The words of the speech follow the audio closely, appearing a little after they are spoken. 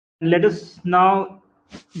let us now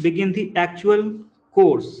begin the actual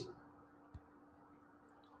course.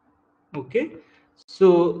 Okay,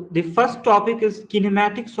 so the first topic is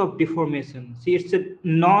kinematics of deformation. See, it's a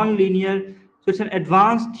non-linear, so it's an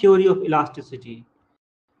advanced theory of elasticity.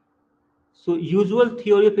 So usual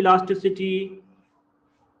theory of elasticity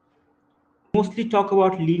mostly talk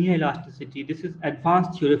about linear elasticity. This is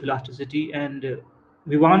advanced theory of elasticity, and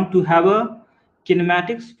we want to have a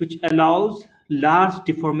kinematics which allows large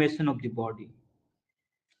deformation of the body.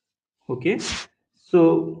 Okay,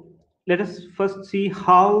 so let us first see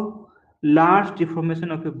how large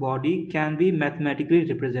deformation of a body can be mathematically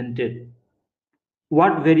represented.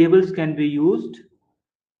 What variables can be used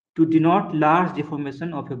to denote large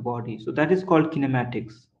deformation of a body? So that is called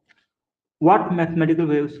kinematics. What mathematical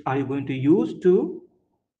waves are you going to use to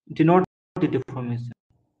denote the deformation?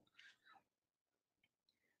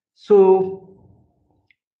 So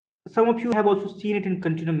some of you have also seen it in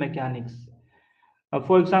continuum mechanics.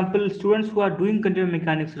 For example, students who are doing continuum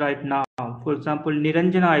mechanics right now, for example,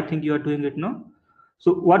 Niranjana, I think you are doing it, no?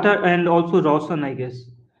 So what are, and also Roshan, I guess.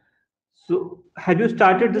 So have you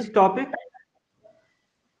started this topic,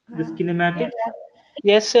 this kinematics?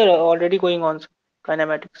 Yes, sir. Already going on, sir.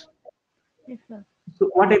 Kinematics. Yes, sir. So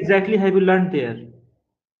what exactly have you learned there?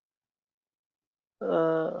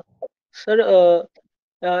 Uh, Sir,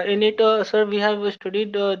 in it, sir, we have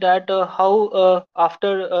studied that how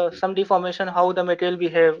after some deformation, how the material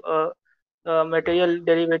behave, material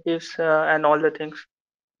derivatives, and all the things.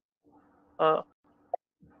 Uh,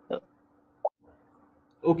 uh,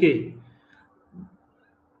 Okay,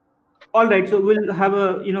 all right. So we'll have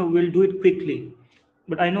a, we'll do it quickly.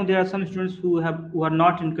 But I know there are some students who are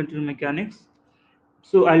not in continuum mechanics.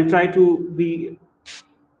 So I'll try to be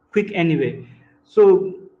quick anyway.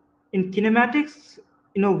 So in kinematics,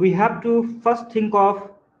 we have to first think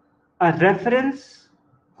of a reference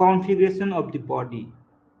configuration of the body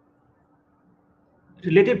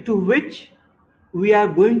relative to which we are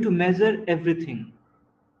going to measure everything.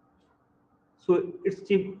 So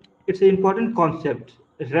it's an important concept,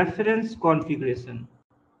 reference configuration.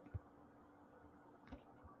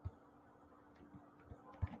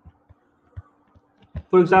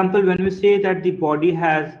 For example, when we say that the body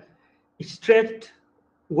has stretched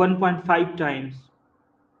 1.5 times,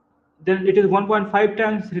 then it is 1.5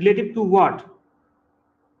 times relative to what?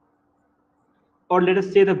 Or let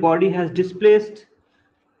us say the body has displaced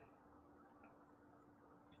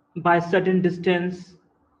by a certain distance,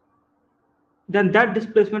 then that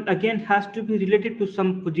displacement again has to be related to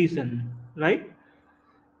some position, right?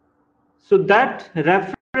 So that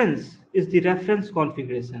reference is the reference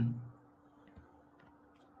configuration.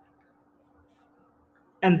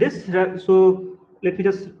 And this, so let me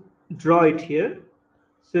just draw it here.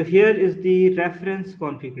 So here is the reference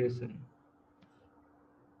configuration.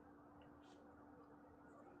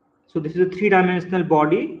 So this is a three-dimensional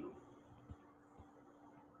body.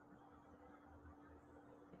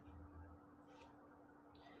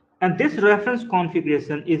 And this reference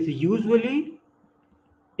configuration is usually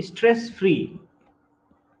stress-free,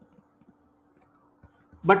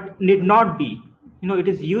 but need not be. It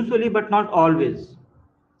is usually, but not always.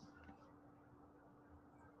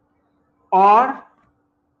 Or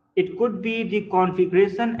it could be the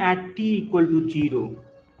configuration at t equal to 0.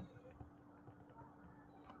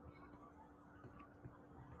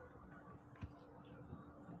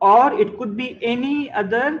 Or it could be any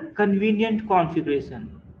other convenient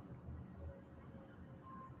configuration.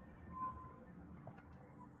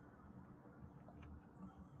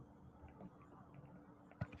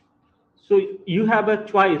 So you have a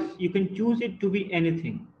choice. You can choose it to be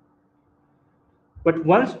anything. But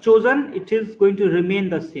once chosen, it is going to remain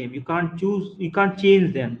the same. You can't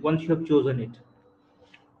change them once you have chosen it.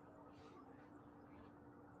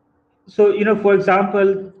 So, for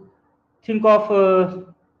example, think of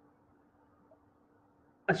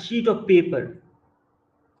a sheet of paper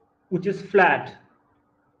which is flat.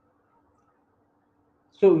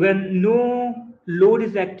 So when no load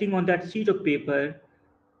is acting on that sheet of paper,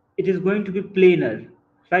 it is going to be planar,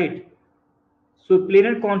 right? So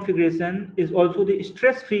planar configuration is also the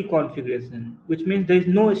stress-free configuration, which means there is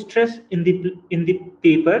no stress in the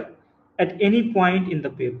paper at any point in the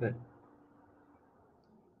paper.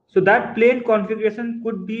 So that plane configuration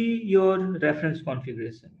could be your reference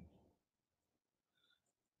configuration.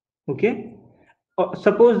 Okay.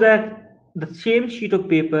 Suppose that the same sheet of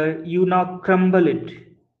paper, you now crumble it.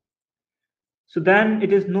 So then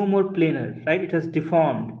it is no more planar, right? It has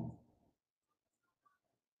deformed.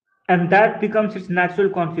 And that becomes its natural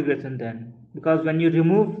configuration then, because when you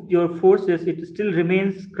remove your forces, it still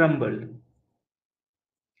remains crumbled.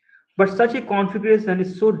 But such a configuration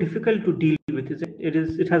is so difficult to deal with, isn't it?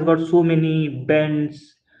 It has got so many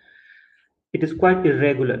bends. It is quite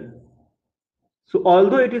irregular. So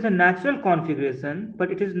although it is a natural configuration,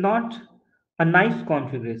 but it is not a nice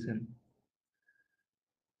configuration.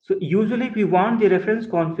 So usually we want the reference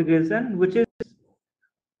configuration, which is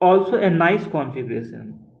also a nice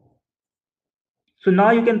configuration. So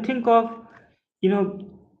now you can think of,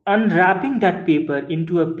 unwrapping that paper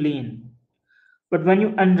into a plane. But when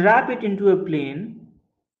you unwrap it into a plane,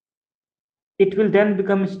 it will then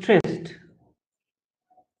become stressed.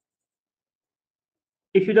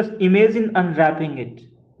 If you just imagine unwrapping it,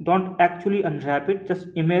 don't actually unwrap it, just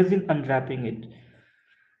imagine unwrapping it.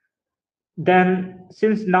 Then,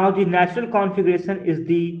 since now the natural configuration is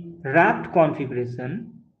the wrapped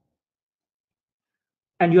configuration,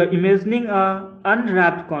 and you are imagining a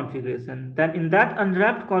unwrapped configuration, then in that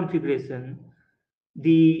unwrapped configuration,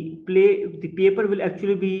 the paper will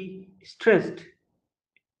actually be stressed,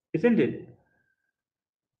 isn't it?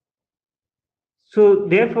 So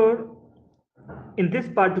therefore, in this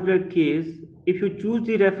particular case, if you choose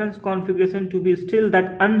the reference configuration to be still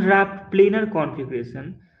that unwrapped planar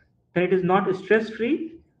configuration, then it is not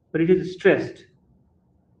stress-free, but it is stressed.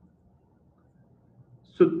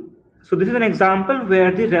 So this is an example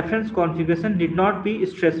where the reference configuration did not be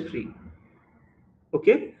stress-free.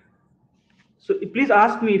 Okay? So please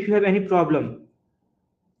ask me if you have any problem.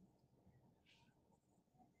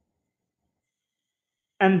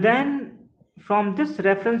 And then from this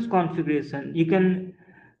reference configuration, you can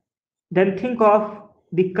then think of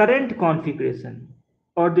the current configuration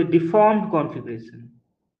or the deformed configuration.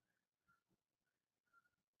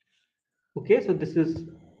 Okay, so this is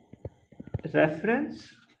reference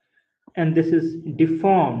and this is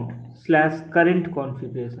deformed / current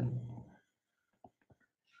configuration.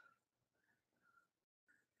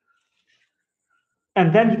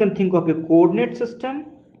 And then you can think of a coordinate system.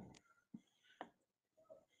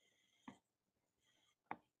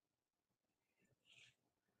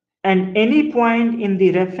 And any point in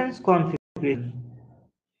the reference configuration,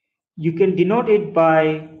 you can denote it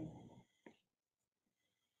by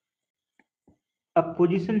a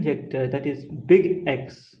position vector that is big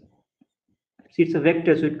X. See, it's a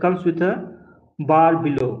vector, so it comes with a bar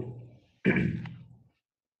below.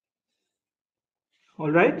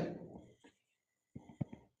 All right?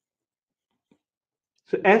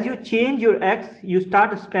 So as you change your X, you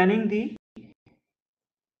start spanning the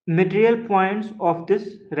material points of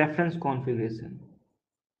this reference configuration.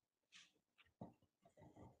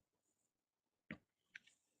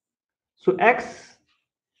 So X,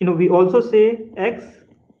 we also say X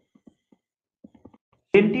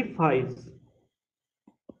identifies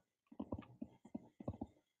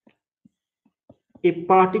a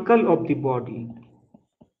particle of the body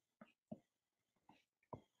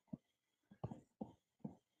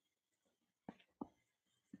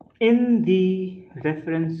in the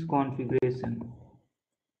reference configuration.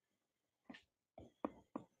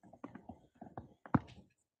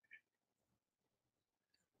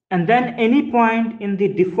 And then any point in the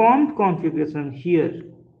deformed configuration here,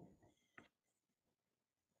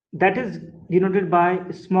 that is denoted by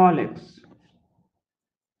small x.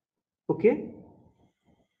 Okay?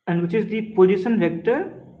 And which is the position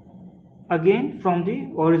vector, again from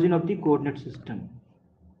the origin of the coordinate system.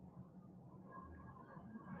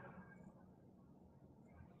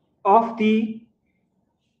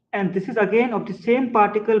 And this is again of the same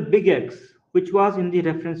particle big X, which was in the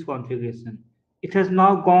reference configuration. It has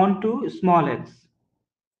now gone to small x.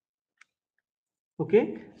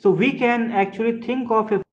 Okay, so we can actually think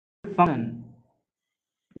of a function,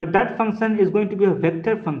 but that function is going to be a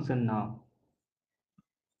vector function now,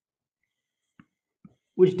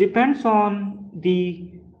 which depends on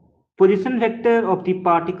the position vector of the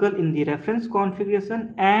particle in the reference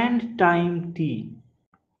configuration and time t.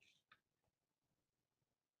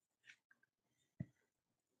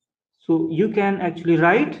 So you can actually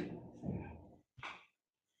write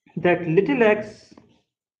that little x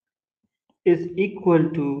is equal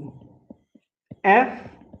to f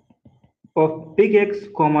of big X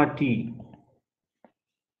comma t.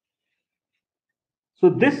 So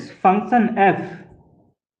this function f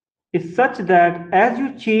is such that as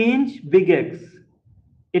you change big X,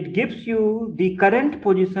 it gives you the current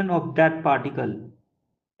position of that particle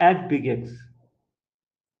at big X.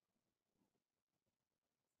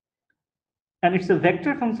 And it's a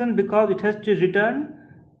vector function because it has to return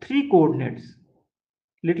 3 coordinates,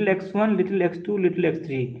 little x1, little x2, little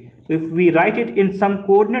x3. So if we write it in some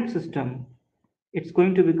coordinate system, it's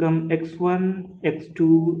going to become x1, x2,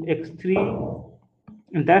 x3,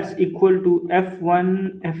 and that's equal to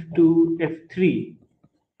f1, f2, f3.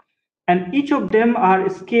 and each of them are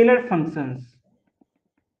scalar functions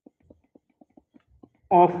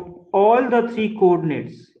of all the three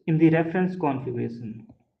coordinates in the reference configuration.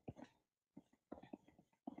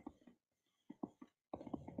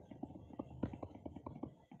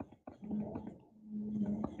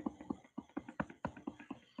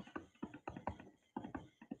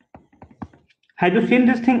 Have you seen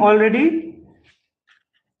this thing already,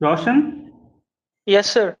 Roshan? Yes,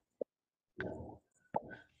 sir.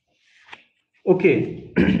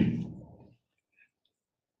 Okay.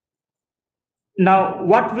 Now,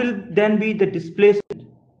 what will then be the displacement?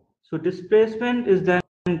 So displacement is then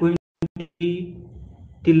going to be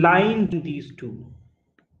the line in these two,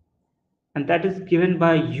 and that is given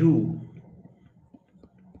by u.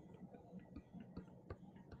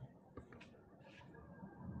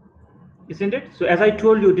 Isn't it? So as I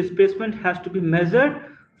told you, displacement has to be measured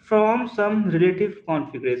from some relative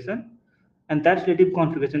configuration, and that relative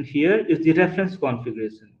configuration here is the reference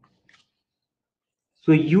configuration.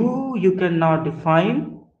 So you can now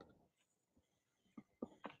define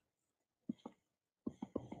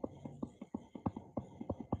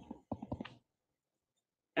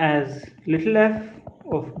as little f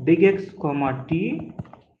of big X comma t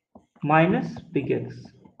minus big X.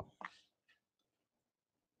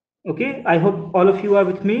 Okay, I hope all of you are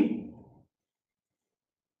with me.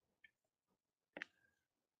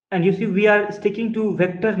 And you see, we are sticking to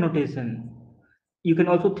vector notation. You can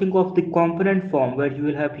also think of the component form where you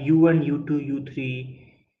will have u1, u2,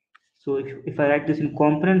 u3. So if I write this in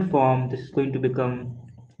component form, this is going to become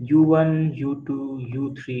u1, u2,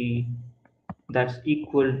 u3. That's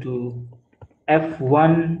equal to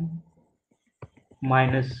f1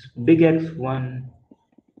 minus big X1,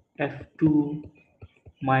 f2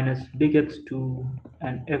 minus big X2,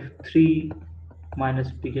 and f3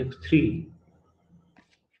 minus big X3.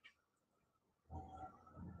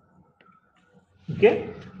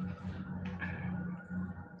 Okay,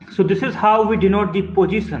 so this is how we denote the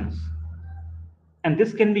positions, and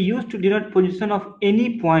this can be used to denote position of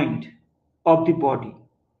any point of the body.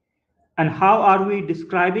 And how are we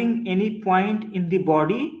describing any point in the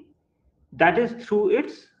body? That is through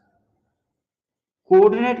its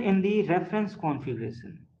coordinate in the reference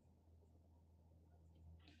configuration.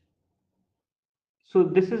 So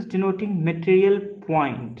this is denoting material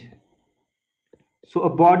point. So a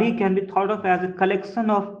body can be thought of as a collection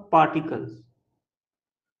of particles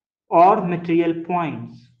or material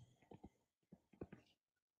points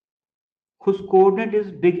whose coordinate is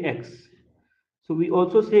big X. So we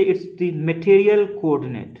also say it's the material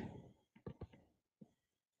coordinate.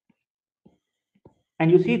 And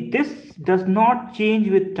you see, this does not change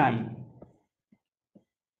with time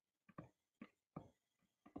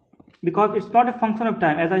because it's not a function of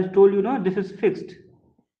time. As I told you, no, this is fixed.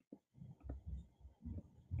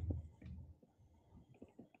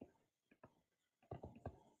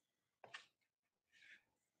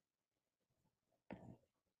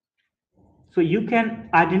 So you can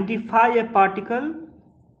identify a particle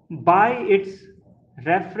by its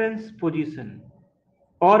reference position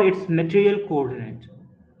or its material coordinate,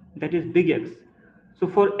 that is big X. So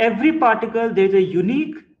for every particle, there is a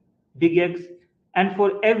unique big X, and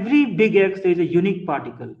for every big X, there is a unique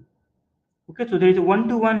particle. Okay, so there is a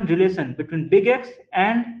one-to-one relation between big X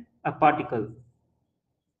and a particle.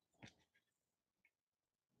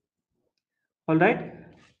 All right.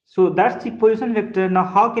 So that's the position vector. Now,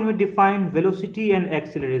 how can we define velocity and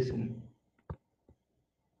acceleration?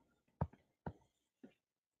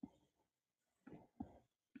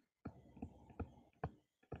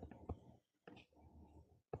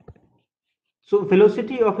 So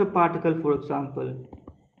velocity of a particle, for example,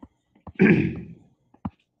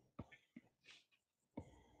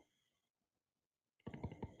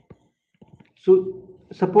 so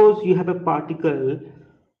suppose you have a particle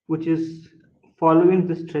which is following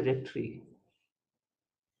this trajectory,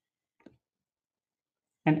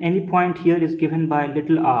 and any point here is given by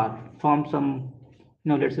little r from some,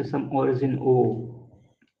 let's say some origin O.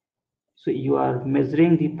 So you are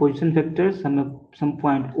measuring the position vector, some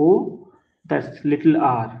point O, that's little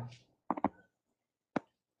r.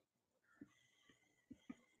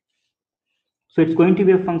 So it's going to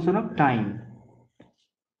be a function of time.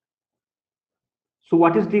 So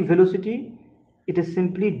what is the velocity? It is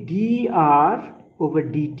simply dr over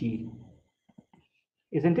dt,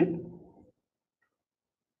 isn't it?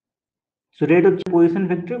 So rate of position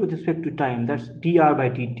vector with respect to time, that's dr by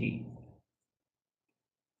dt.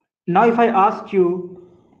 Now if I ask you,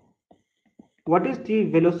 what is the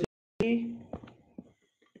velocity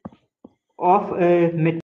of a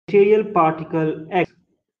material particle x?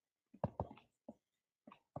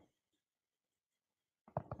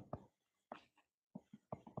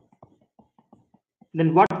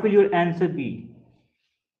 then what will your answer be?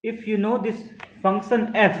 If you know this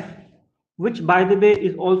function f, which by the way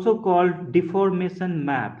is also called deformation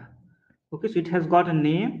map. Okay, so it has got a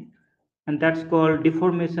name, and that's called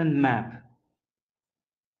deformation map.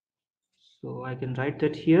 So I can write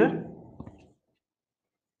that here.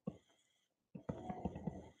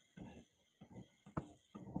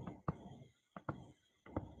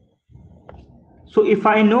 So if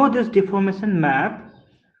I know this deformation map,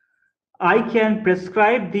 I can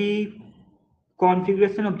prescribe the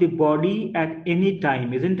configuration of the body at any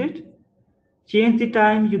time, isn't it? Change the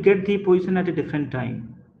time, you get the position at a different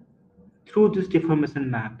time through this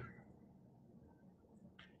deformation map.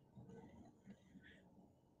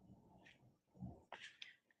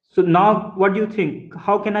 So now what do you think?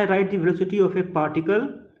 How can I write the velocity of a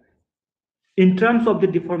particle in terms of the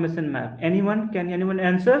deformation map? Can anyone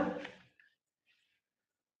answer?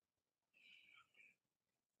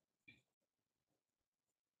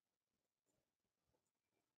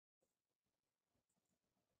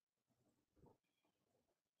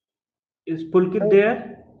 Is Pulkit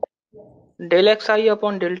there? Del xi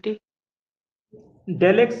upon del t.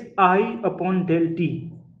 Del x I upon del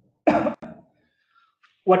t.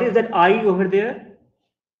 What is that I over there?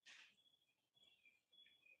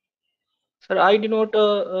 Sir, I denote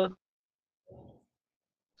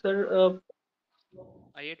sir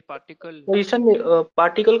I eight particle position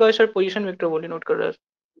particle का sir position vector वो denote कर रहा है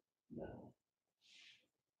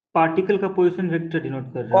particle का position vector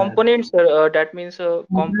denote कर रहा है। Component sir that means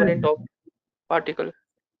component of particle.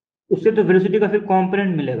 उससे तो वेलोसिटी का फिर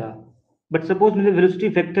कंपोनेंट मिलेगा, बट सपोज मुझे वेलोसिटी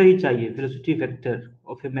वेक्टर ही चाहिए, velocity vector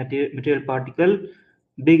of a material particle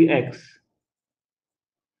big x,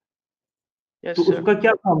 तो उसका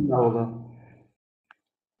क्या फॉर्मूला होगा?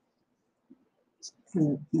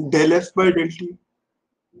 del f by del t.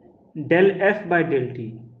 Del f by del t.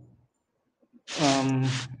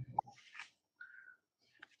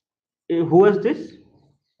 Who was this?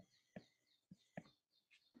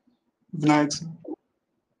 Vinayak.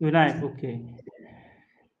 Vinayak, okay.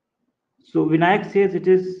 So Vinayak says it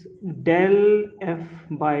is del f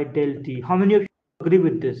by del t. How many of you agree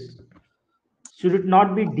with this? Should it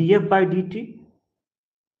not be df by dt?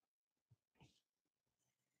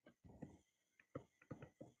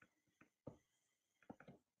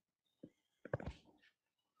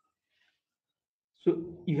 So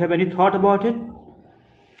you have any thought about it?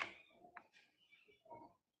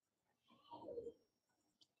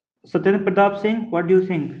 Satyendra Pratap Singh, what do you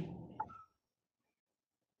think?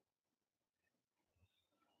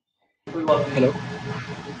 Hello.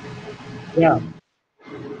 Yeah.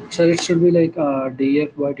 Sir, it should be like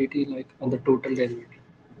df by dt, like on the total derivative.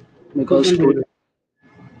 Because Total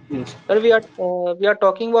yes. Sir, we are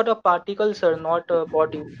talking about a particle, sir, not a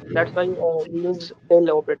body. That's why we use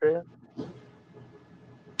del operator here.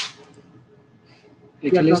 We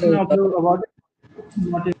are Actually, talking sir, about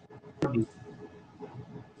not a body.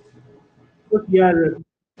 Because we are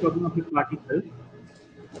talking of a particle.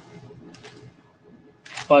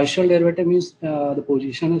 partial derivative means the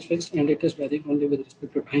position is fixed and it is varying only with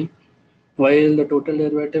respect to time, while the total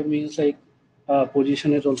derivative means like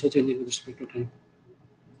position is also changing with respect to time.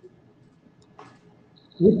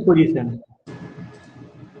 Which position?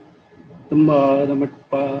 The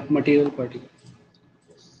material particle.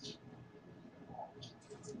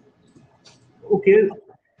 Okay.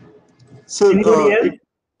 So Anybody else?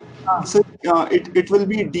 it will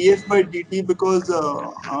be df by dt because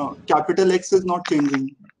capital X is not changing.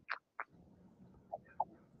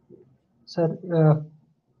 Sir,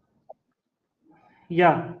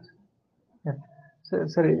 Yeah.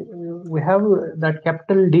 sorry, we have that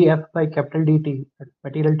capital df by capital dt,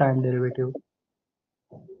 material time derivative.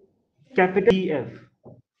 Capital DF.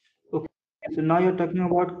 Okay. So now you're talking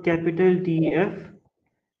about capital DF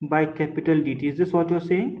by capital DT. Is this what you're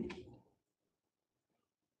saying?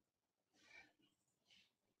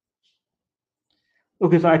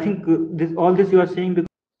 Okay, so I think all this you are saying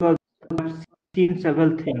because I've seen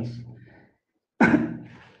several things.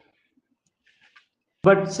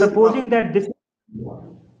 But supposing that this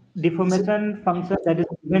deformation function that is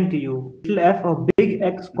given to you, little f of big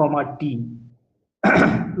X comma t,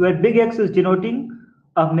 where big X is denoting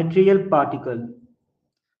a material particle.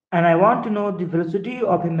 And I want to know the velocity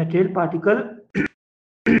of a material particle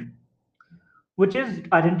which is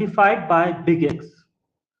identified by big X.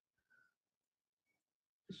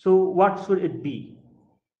 So what should it be?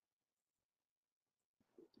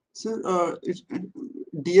 So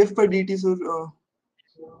df by dt. So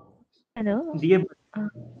Hello. DF.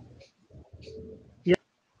 Yeah.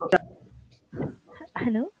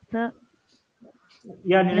 Hello, sir.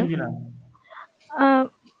 Yeah, Hello. Niranjana. Uh,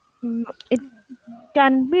 mm, it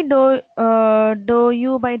Can be dou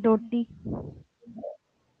u by dou t.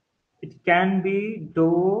 It can be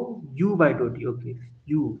dou u by dou t. Okay,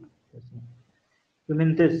 u. You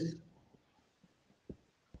mean this?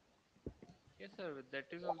 Yes, sir. That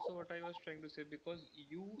is also what I was trying to say, because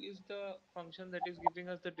u is the function that is giving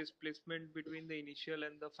us the displacement between the initial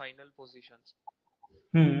and the final positions.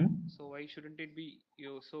 Hmm. So why shouldn't it be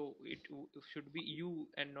u? So it should be u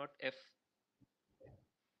and not f.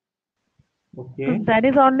 So Okay. that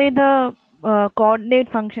is only the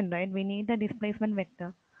coordinate function, right? We need the displacement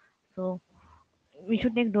vector. So we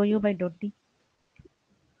should take dou u by dou t.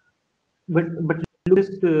 But look at this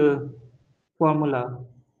formula.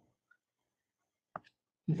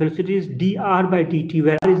 Velocity is dr by dt,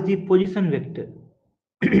 where r is the position vector.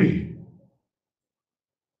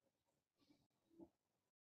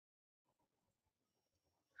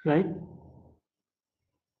 Right?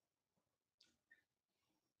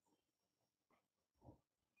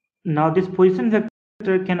 Now this position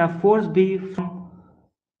vector can of course be from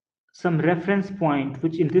some reference point,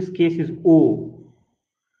 which in this case is O.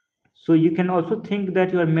 So you can also think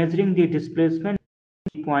that you are measuring the displacement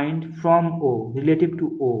point from O, relative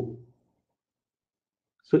to O.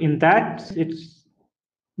 So in that, it's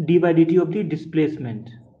d by dt of the displacement.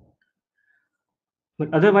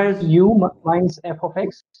 But otherwise, U minus f of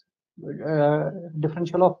x,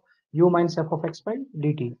 differential of u minus f of x by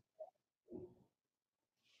dt.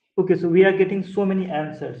 okay, so we are getting so many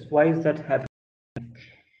answers. Why is that happening?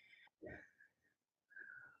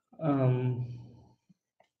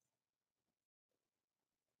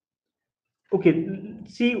 Okay,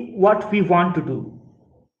 see what we want to do.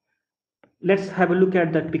 Let's have a look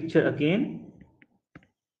at that picture again.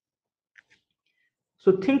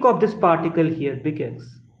 So think of this particle here, big X.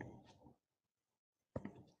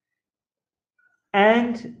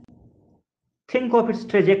 And think of its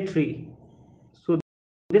trajectory. So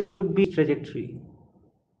this would be its trajectory.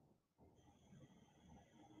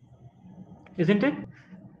 Isn't it?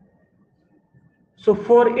 So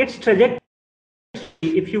for its trajectory,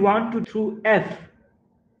 if you want to through F,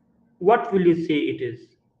 what will you say it is?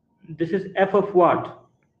 This is F of what?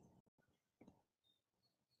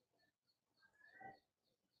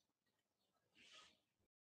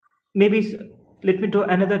 Maybe let me draw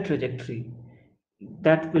another trajectory.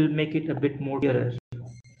 That will make it a bit more clearer.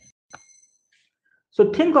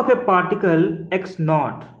 So think of a particle x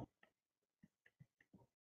naught.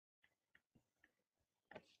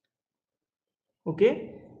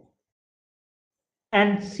 Okay?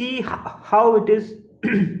 And see how it is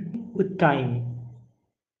with time.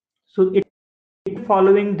 So it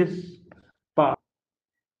following this path.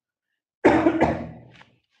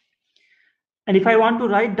 And if I want to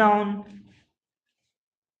write down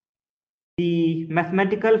the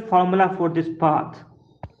mathematical formula for this path,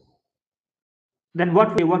 then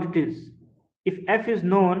what it is? If f is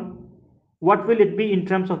known, what will it be in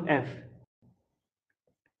terms of f?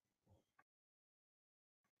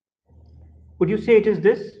 Would you say it is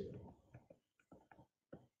this?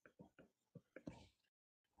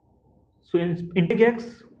 So in big X,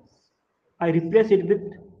 I replace it with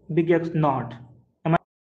big X naught. Am I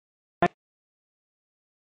right?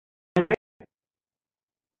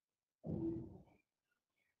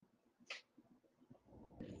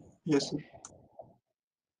 Yes, sir.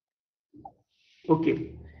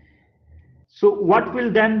 Okay. So what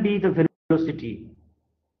will then be the velocity?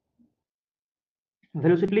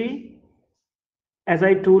 Velocity, as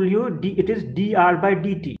I told you, it is dr by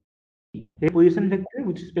dt, the position vector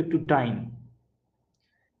with respect to time.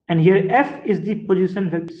 And here f is the position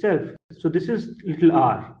vector itself. So this is little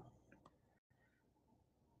r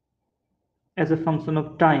as a function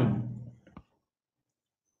of time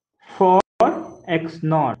for x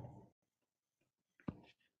naught.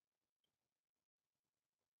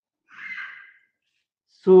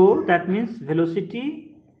 So that means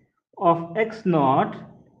velocity of x naught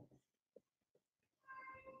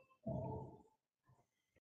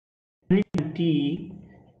t,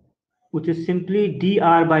 which is simply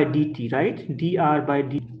dr by dt, right? Dr by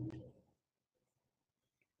dt.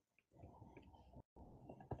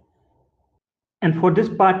 And for this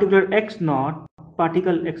particular x naught,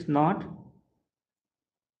 particle x naught,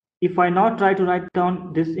 if I now try to write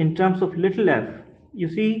down this in terms of little f, you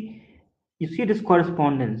see this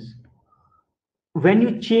correspondence. When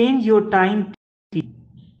you change your time t,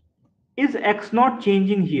 is x naught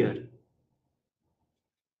changing here?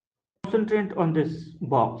 Concentrate on this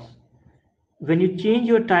box. When you change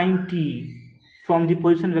your time t from the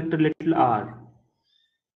position vector little r,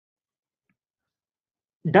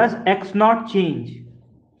 does x naught change?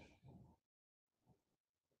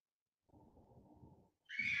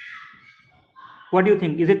 What do you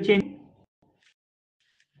think? Is it changing?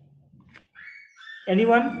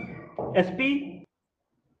 Anyone? SP?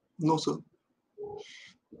 No, sir.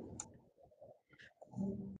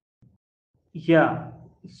 Yeah.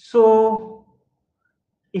 So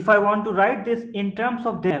if I want to write this in terms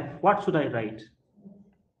of depth, what should I write?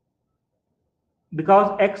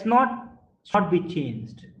 Because x naught should not be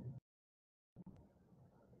changed.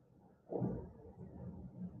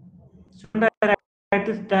 Shouldn't I write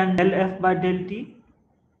this then del f by del t?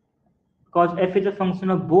 Because f is a function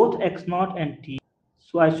of both x naught and t.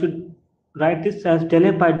 So I should write this as del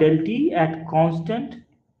f by del t at constant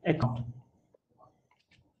x naught.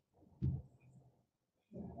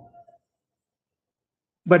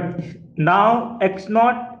 But now x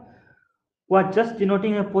naught was just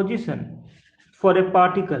denoting a position for a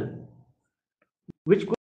particle, which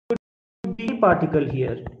could be a particle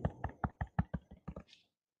here.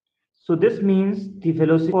 So this means the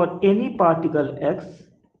velocity for any particle x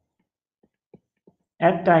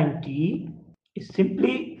at time t is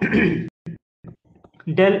simply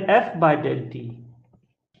del f by del t.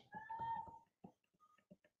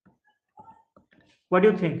 What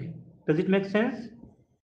do you think? Does it make sense?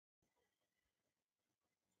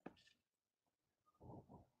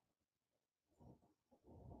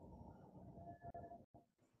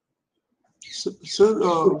 Sir,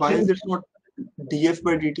 why is it not df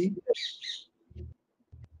by dt?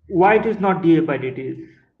 Why it is not dA by dt?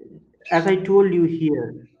 As I told you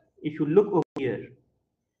here, if you look over here,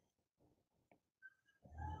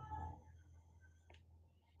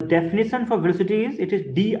 the definition for velocity is it is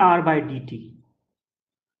dr by dt,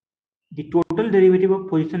 the total derivative of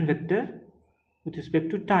position vector with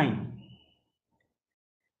respect to time.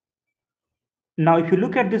 Now, if you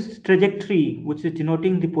look at this trajectory, which is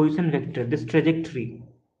denoting the position vector, this trajectory,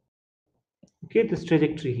 okay, this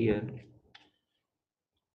trajectory here,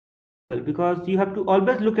 because you have to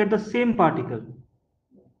always look at the same particle,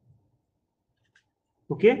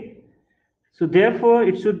 okay? So therefore,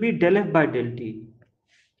 it should be del f by del t.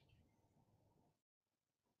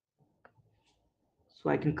 So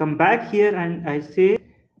I can come back here and I say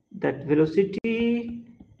that velocity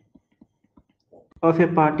of a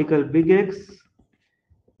particle big X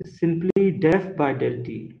is simply del f by del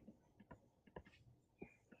t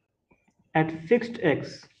at fixed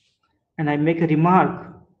X. And I make a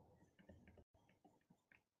remark,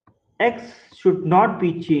 X should not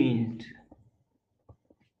be changed.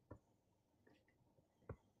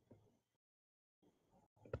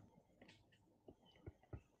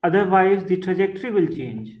 Otherwise, the trajectory will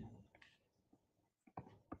change.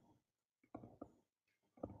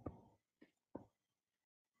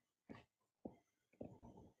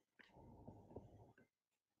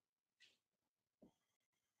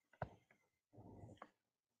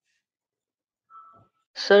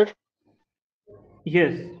 Sir,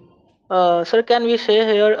 Yes. sir, can we say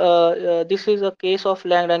here this is a case of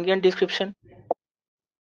Lagrangian description?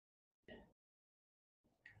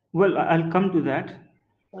 Well, I'll come to that.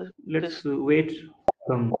 This Let's wait.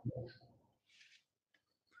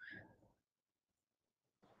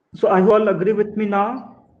 So I hope you all agree with me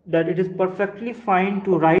now that it is perfectly fine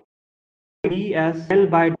to write d as del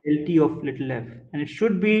by del t of little f, and it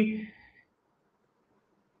should be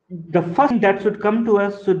the first thing that should come to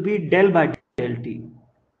us should be del by del t,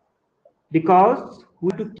 because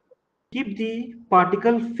we have to keep the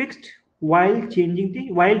particle fixed while taking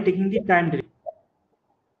the time derivative.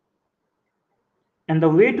 And the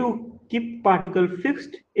way to keep particle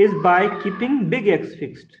fixed is by keeping big X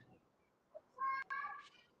fixed.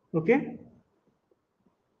 Okay?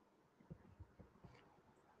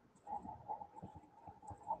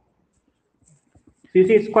 So you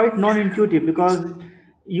see, it's quite non-intuitive because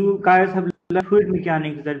you guys have learned fluid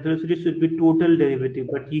mechanics that velocity should be total derivative,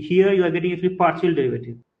 but here you are getting actually partial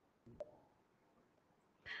derivative.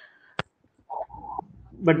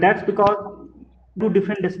 But that's because two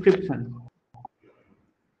different descriptions.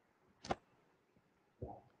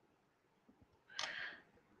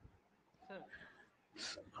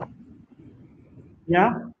 Sir,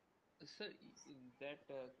 Yeah? sir, that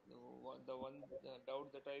the one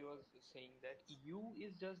doubt that I was saying, that u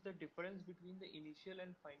is just the difference between the initial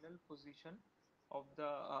and final position of the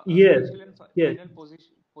Yes. initial and Yes. final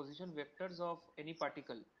position vectors of any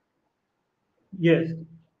particle. Yes.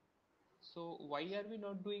 So why are we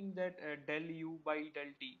not doing that del u by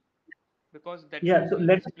del t? Because that Yeah. will So be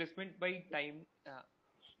let's displacement by time.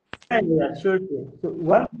 yeah, sure, sure. So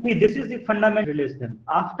one, this is the fundamental relation.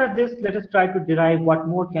 After this, let us try to derive what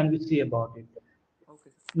more can we say about it. Okay,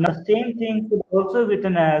 sir. Now, same thing could also be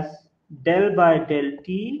written as del by del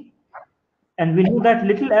t, and we know that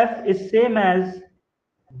little f is same as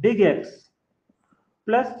big X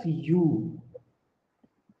plus u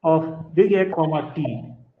of big X comma t,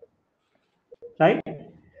 right?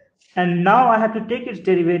 And now I have to take its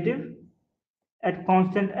derivative at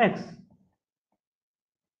constant x.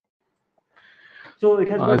 So it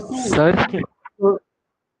has got Sir, two things. So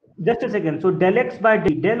just a second. So del x by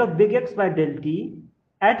del of big X by del t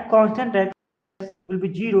at constant x will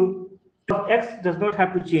be 0. X does not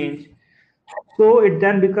have to change. So it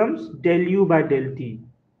then becomes del u by del t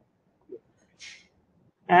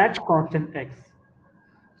at constant x.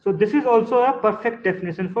 So this is also a perfect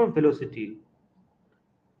definition for velocity.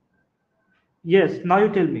 Yes, now you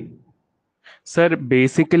tell me. Sir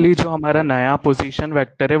basically जो हमारा नया position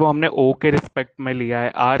vector है वो हमने ओ के respect में लिया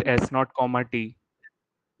है R S not comma T.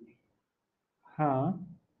 हाँ.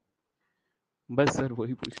 बस सर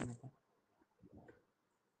वही पूछना था.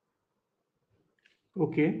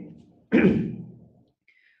 ओके.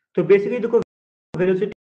 तो बेसिकली देखो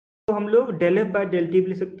वेलोसिटी को हम लोग del F bye del T भी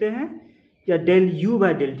लिख सकते हैं या del you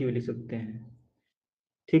bye del T भी लिख सकते हैं.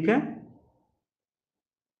 ठीक है.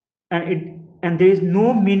 And there is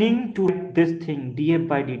no meaning to this thing df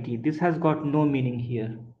by dt. This has got no meaning here.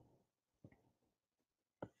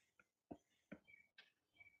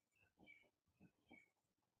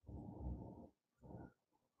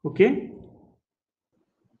 Okay.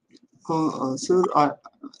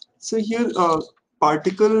 So here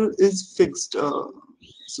particle is fixed.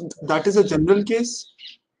 So that is a general case.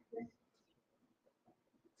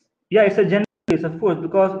 Yeah, it's a general case, of course,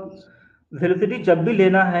 because velocity जब भी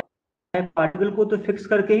लेना है particle को तो fix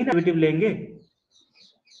करके ही derivative लेंगे.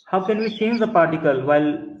 How can we change the particle while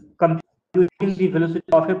computing the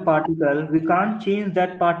velocity of a particle? We can't change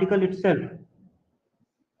that particle itself.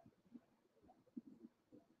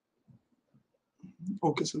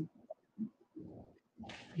 Okay, sir.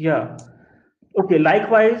 Yeah. Okay.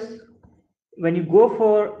 Likewise, when you go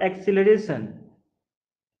for acceleration,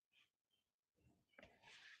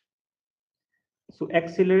 so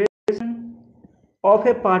acceleration of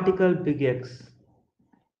a particle big X,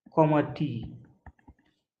 comma t,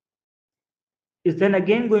 is then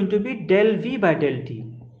again going to be del v by del t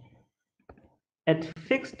at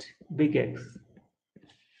fixed big X.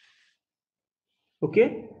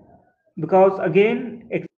 Okay, because again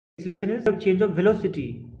acceleration is a change of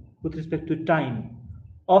velocity with respect to time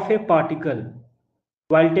of a particle.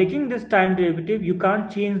 While taking this time derivative, you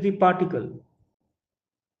can't change the particle.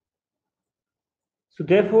 So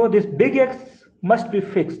therefore, this big X must be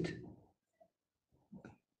fixed.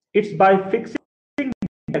 It's by fixing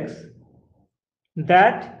X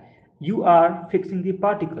that you are fixing the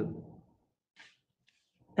particle.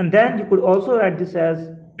 And then you could also add this as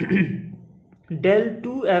del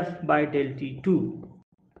 2f by del t2,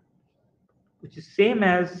 which is same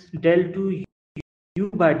as del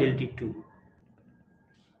 2u by del t2.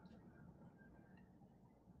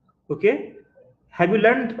 Okay, have you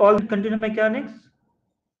learned all continuum mechanics?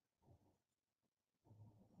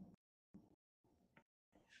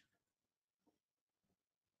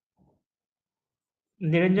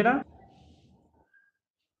 Niranjana?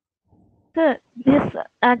 So this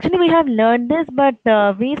actually we have learned this, but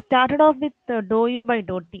we started off with dou u by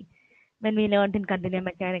dou t when we learned in continuum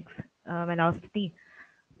mechanics velocity.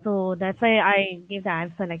 So that's why I gave the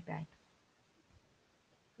answer like that.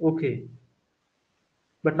 Okay,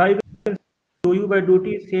 but now you can dou u by dou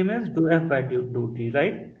t is same as dou f by dou t,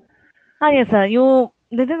 right? Ah yes, sir.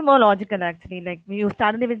 This is more logical actually. Like you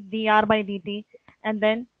started with dr by dt and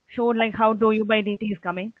then showed like how dou u by dt is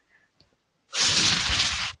coming.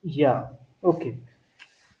 Yeah. Okay.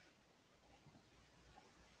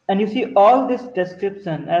 And you see all this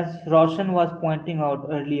description, as Roshan was pointing out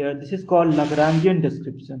earlier, this is called Lagrangian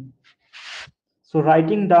description. So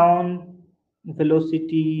writing down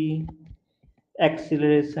velocity,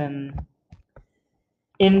 acceleration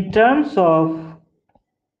in terms of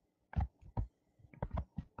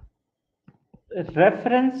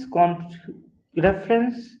reference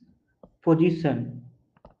position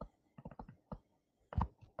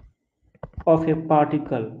of a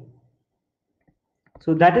particle.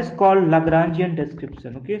 So that is called Lagrangian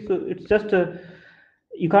description. Okay, so it's just a,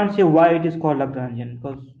 you can't say why it is called Lagrangian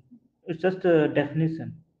because it's just a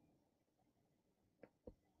definition.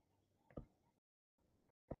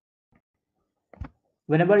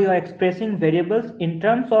 Whenever you are expressing variables in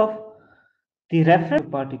terms of the reference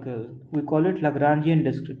particle, we call it Lagrangian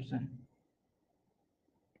description.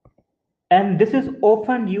 And this is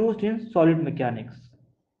often used in solid mechanics.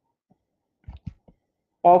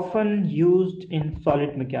 Often used in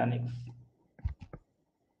solid mechanics.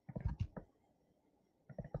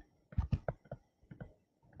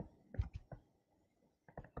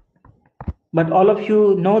 But all of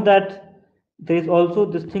you know that there is also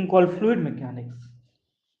this thing called fluid mechanics,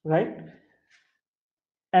 right?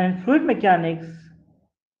 And in fluid mechanics,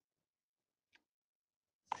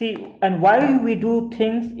 see, and why we do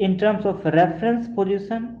things in terms of reference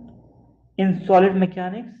position in solid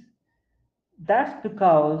mechanics? That's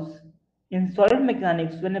because in solid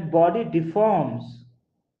mechanics, when a body deforms,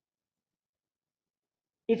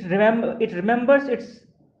 it remembers its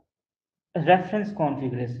reference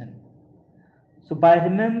configuration. So by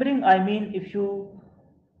remembering, I mean if you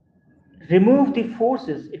remove the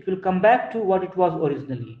forces, it will come back to what it was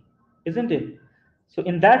originally, isn't it? So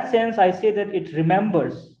in that sense, I say that it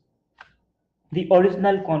remembers the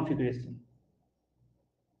original configuration.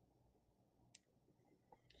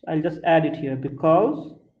 I'll just add it here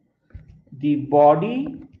because the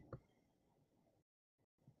body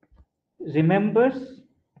remembers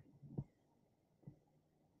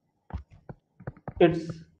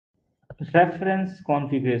its reference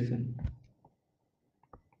configuration.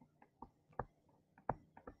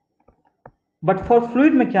 But for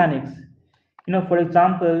fluid mechanics, for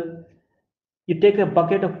example, you take a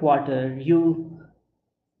bucket of water, you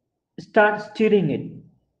start stirring it.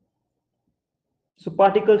 So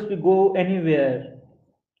particles will go anywhere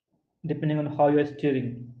depending on how you're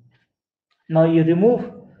stirring. Now you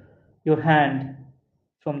remove your hand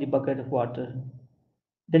from the bucket of water.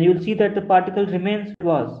 Then you'll see that the particle remains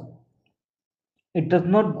where it was. It does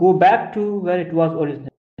not go back to where it was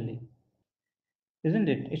originally, isn't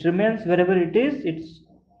it? It remains wherever it is, it's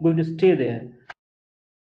going to stay there.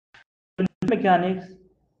 In mechanics,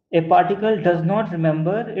 a particle does not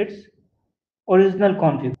remember its original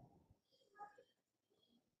configuration.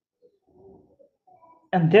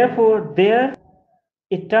 And therefore, there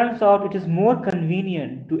it turns out it is more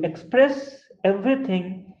convenient to express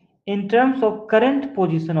everything in terms of current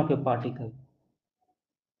position of a particle.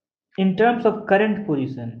 In terms of current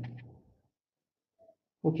position.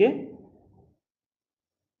 Okay?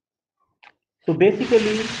 So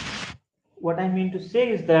basically, what I mean to say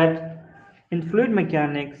is that in fluid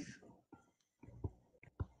mechanics,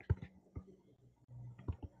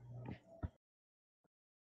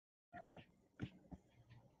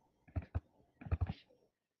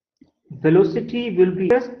 velocity will be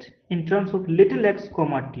expressed in terms of little x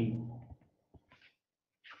comma t.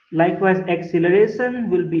 Likewise, acceleration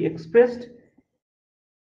will be expressed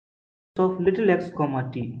of little x comma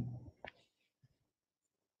t.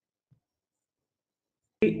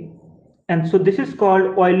 And so this is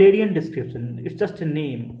called Eulerian description. It's just a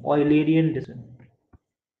name, Eulerian description.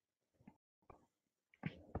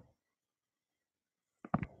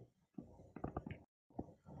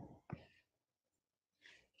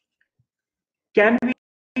 Can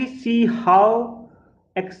we see how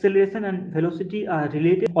acceleration and velocity are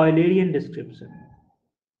related to Eulerian description?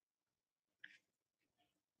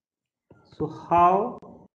 So how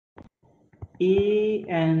A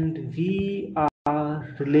and V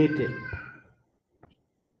are related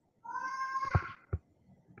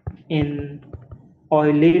in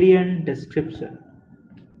Eulerian description.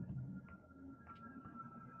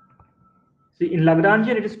 See, in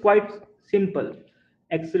Lagrangian, it is quite simple.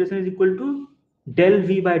 Acceleration is equal to del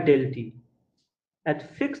V by del T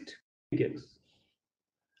at fixed x.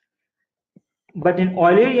 But in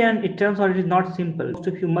Eulerian, it turns out it is not simple. Most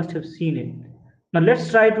of you must have seen it. Now let's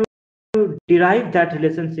try to derive that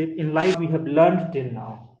relationship in life we have learned till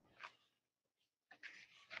now.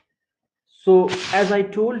 So as I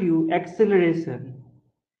told you, acceleration.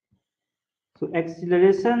 So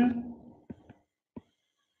acceleration,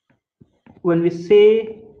 when we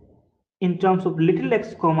say in terms of little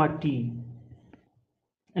x comma t,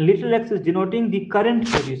 and little x is denoting the current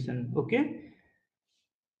position, okay?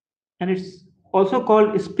 And it's also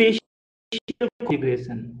called spatial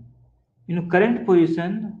configuration. Current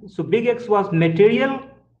position. So big X was material,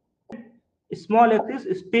 small x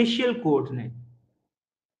is spatial coordinate.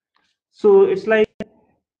 So it's like,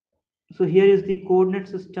 so here is the coordinate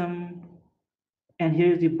system, and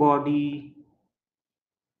here is the body.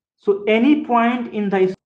 So any point in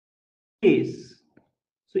the space,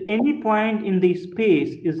 so any point in the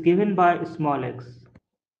space is given by small x.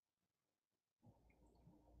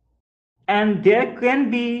 And there can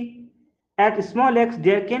be, at small x,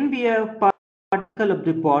 there can be a particle of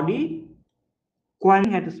the body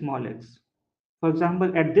coining at small x. For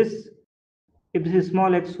example, at this, if this is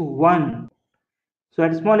small x1, so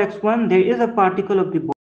at small x1, there is a particle of the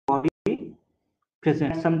body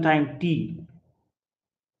present at some time t.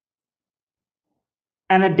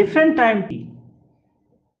 And at different time t,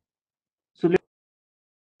 so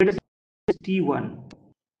let us say t1,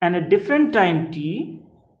 and at different time t,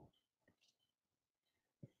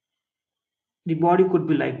 the body could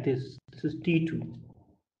be like this. This is T2.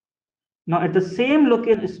 Now at the same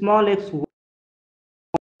location, small x1,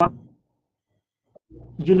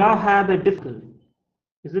 you now have a difference,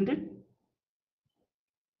 isn't it?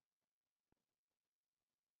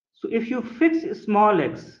 So if you fix small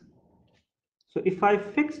x, so if I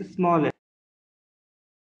fix small x,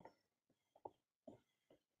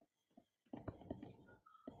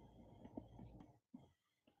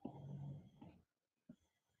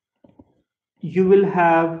 you will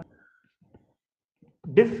have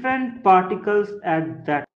different particles at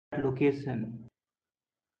that location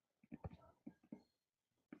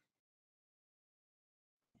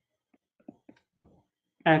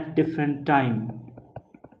at different time,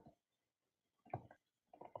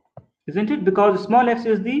 isn't it? Because small x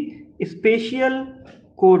is the spatial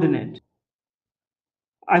coordinate.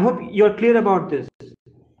 I hope you're clear about this.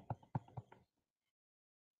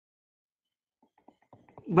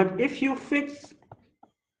 But if you fix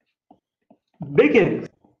big X,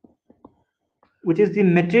 which is the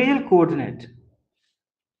material coordinate,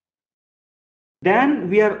 then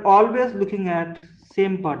we are always looking at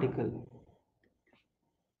same particle.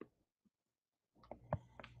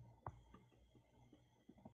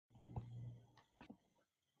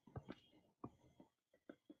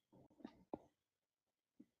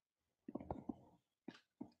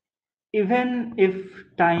 Even if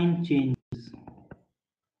time changes.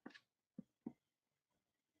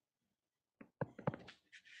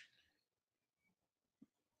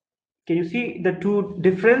 Can you see the two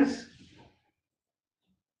difference?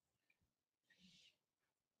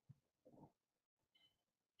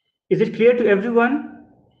 Is it clear to everyone?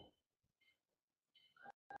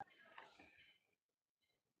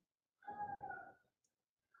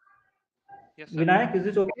 Yes, sir. Vinayak, is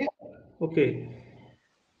it okay? Okay.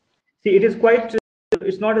 See, it is quite,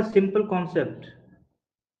 it's not a simple concept.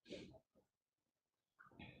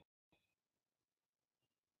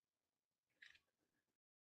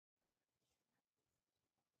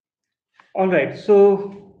 All right,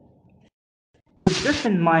 so with this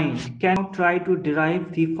in mind, can you try to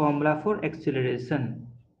derive the formula for acceleration?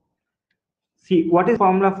 See, what is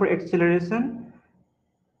formula for acceleration?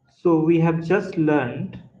 So we have just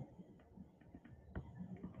learned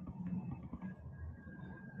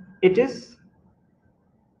it is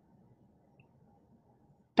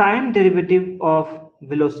time derivative of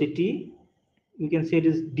velocity. We can say it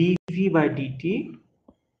is dv by dt,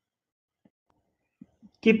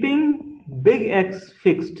 keeping big X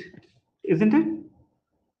fixed, isn't it?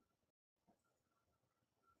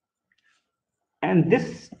 And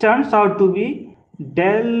this turns out to be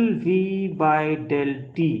del v by del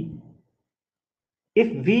t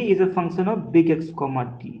if v is a function of big X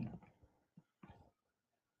comma t.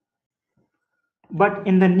 But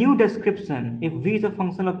in the new description, if v is a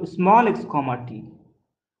function of small x comma t,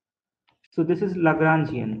 so this is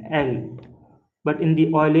Lagrangian L, but in the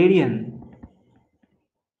Eulerian,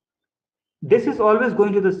 this is always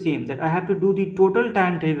going to the same, that I have to do the total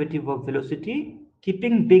time derivative of velocity,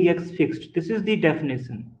 keeping big X fixed. This is the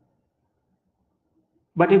definition.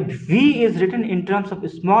 But if v is written in terms of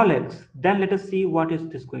small x, then let us see what is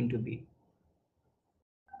this going to be.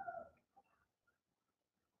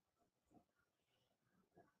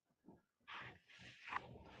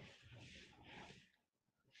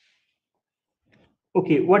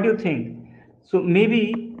 Okay, what do you think? So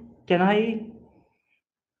maybe can I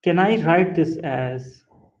write this as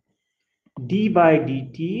d by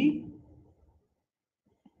dt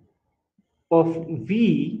of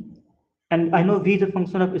v, and I know v is a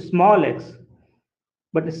function of small x,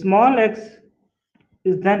 but small x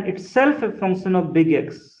is then itself a function of big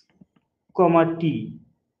X comma t,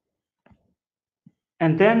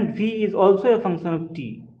 and then v is also a function of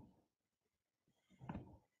t.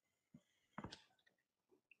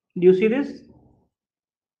 Do you see this?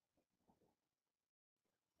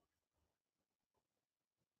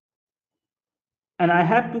 And I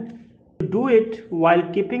have to do it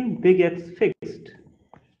while keeping big X fixed.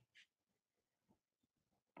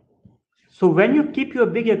 So when you keep your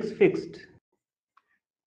big X fixed,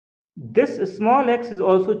 this small x is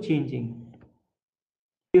also changing.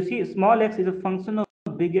 You see, small x is a function of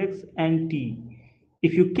big X and t.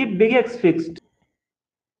 If you keep big X fixed,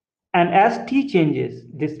 and as t changes,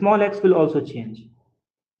 the small x will also change.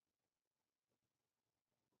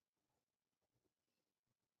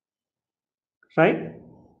 Right?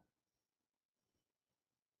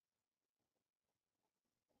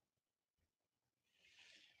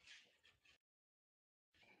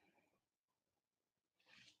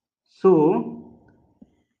 So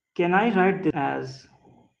can I write this as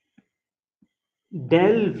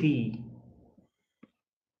del v,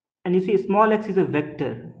 and you see small x is a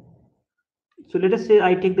vector, So let us say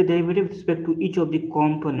I take the derivative with respect to each of the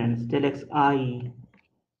components, del xi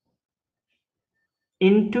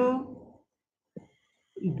into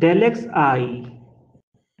del xi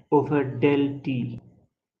over del t.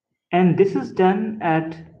 And this is done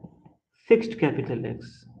at fixed capital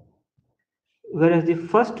X. Whereas the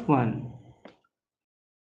first one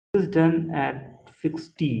is done at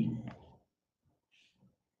fixed t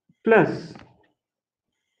plus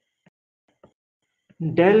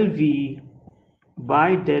del v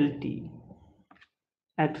by del t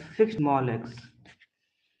at fixed small x.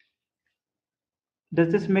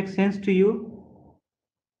 Does this make sense to you?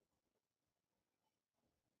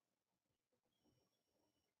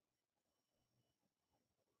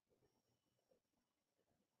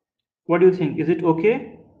 What do you think? Is it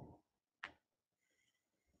okay?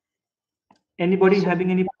 Anybody Yes, sir.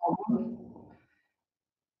 having any problem?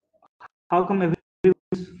 How come everyone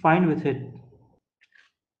is fine with it?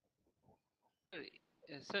 Sir,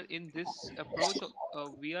 sir, in this approach,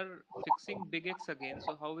 we are fixing big X again.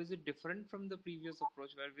 So how is it different from the previous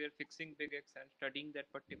approach where we are fixing big X and studying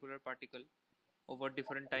that particular particle over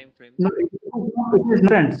different time frames? No, it is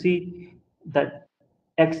different. See, that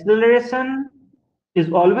acceleration is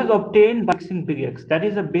always obtained by fixing big X. That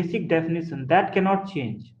is a basic definition. That cannot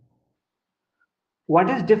change. What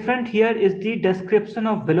is different here is the description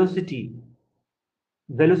of velocity.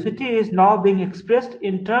 Velocity is now being expressed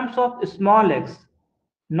in terms of small x,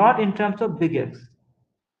 not in terms of big X.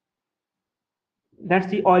 That's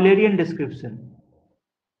the Eulerian description.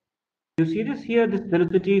 You see this here, this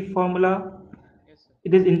velocity formula? Yes, sir.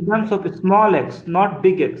 It is in terms of small x, not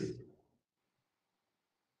big X. Okay.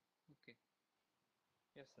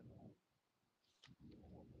 Yes, sir.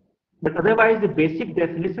 But otherwise, the basic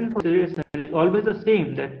definition for acceleration is always the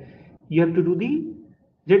same, that you have to do the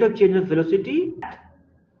rate of change of velocity at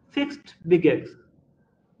fixed big X,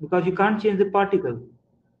 because you can't change the particle.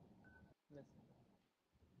 Yes,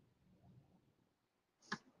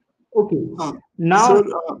 sir. Okay, Uh, now sir,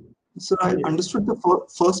 sir, I understood the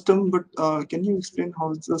first term, but can you explain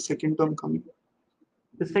how is the second term coming?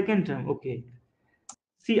 the second term, okay.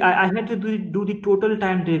 See, I had to do the total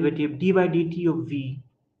time derivative d by dt of v,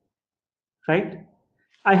 right?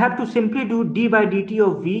 I have to simply do d by dt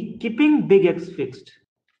of v, keeping big X fixed.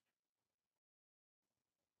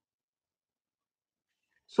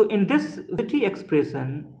 So in this velocity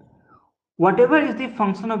expression, whatever is the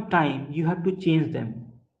function of time, you have to change them.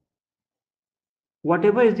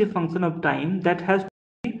 Whatever is the function of time, that has to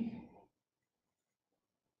be,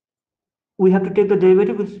 we have to take the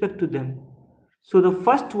derivative with respect to them. So the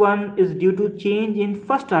first one is due to change in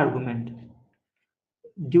first argument.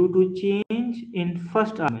 Due to change in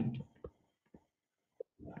first argument.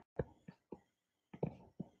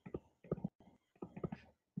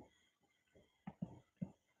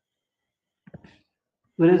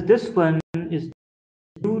 Whereas this one is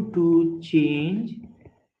due to change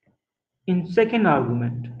in second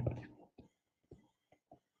argument.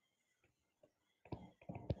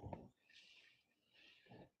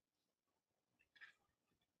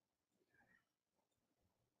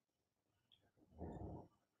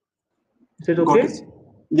 Is it Got okay? it.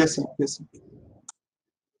 Yes, sir. Yes, sir.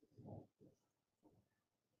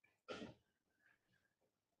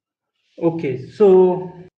 Okay,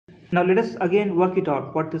 so now let us again work it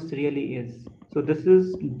out what this really is. So this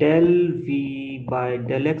is del V by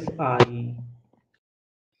del xi.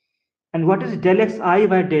 And what is del xi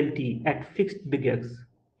by del t at fixed big X?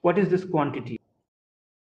 What is this quantity?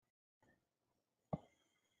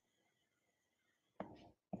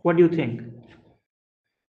 What do you think?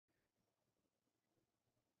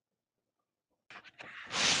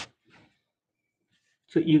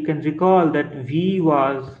 So you can recall that V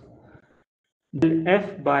was del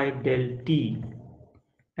f by del t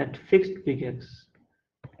at fixed big X.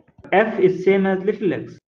 F is same as little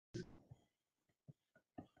x.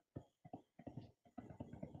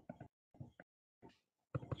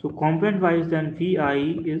 So component wise then Vi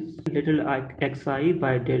is little xi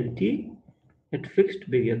by del t at fixed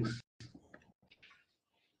big X.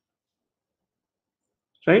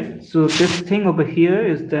 Right? So this thing over here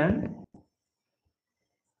is then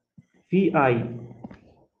Vi.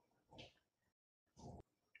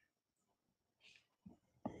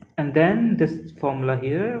 And then this formula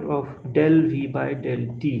here of del V by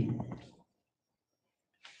del t.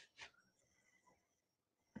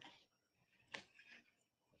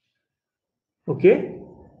 Okay?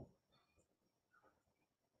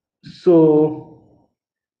 So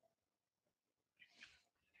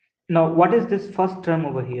now what is this first term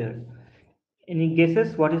over here? Any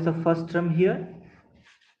guesses what is the first term here?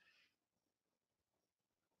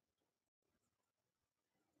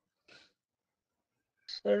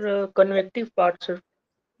 Sir, convective part, sir.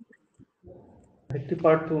 Convective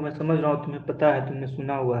part तो मैं समझ रहा हूँ, तुम्हें पता है, तुमने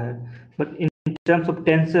सुना हुआ है, but in terms of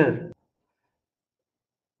tensor,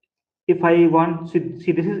 if I want,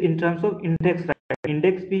 see this is in terms of index, right?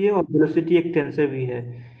 Index भी है और velocity एक tensor भी है.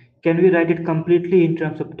 Can we write it completely in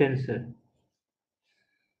terms of tensor?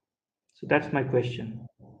 So that's my question.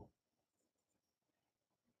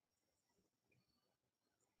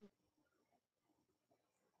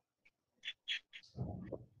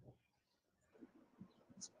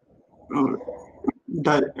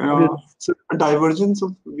 So divergence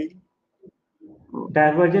of V.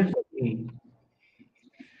 Divergence of V.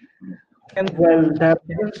 Well,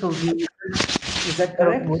 divergence of V, is that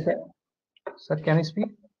correct? Sir, can I speak?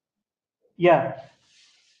 Yeah.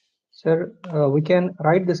 Sir, we can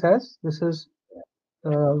write this as, this is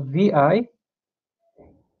Vi,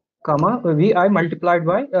 comma, Vi multiplied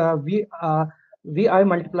by Vi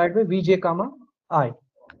multiplied by Vj, comma, I.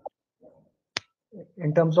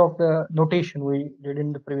 In terms of the notation we did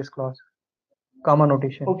in the previous class, comma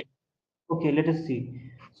notation. Okay. Okay, let us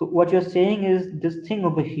see. So what you're saying is this thing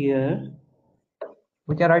over here.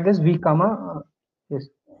 We can write this V, comma, yes.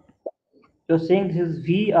 You're saying this is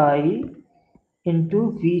Vi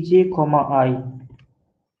into Vj comma I,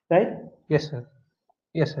 right? Yes, sir.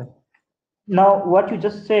 Yes, sir. Now, what you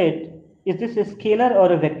just said, is this a scalar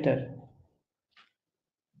or a vector?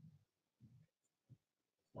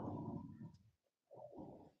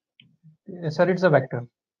 Yes, sir, it's a vector.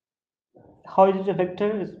 How is it a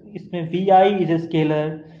vector? इसमें Vi is a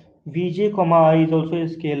scalar, Vj comma I is also a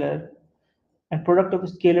scalar, and product of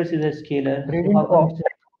scalars is a scalar. So Gradient how come of,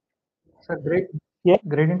 it's sir, yeah?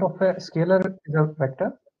 gradient of a scalar is a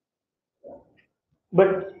vector.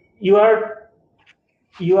 But your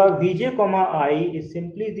Vj comma I is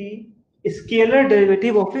simply the scalar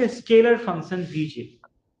derivative of a scalar function Vj.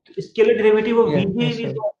 Scalar derivative of Yes, Vj yes,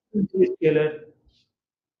 is sir. also a scalar.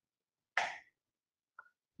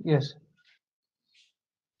 Yes.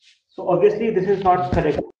 So obviously this is not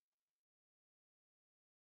correct.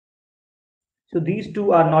 So these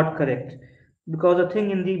two are not correct because the thing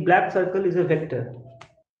in the black circle is a vector.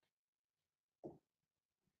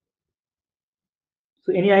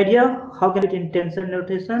 So any idea how can it in tensor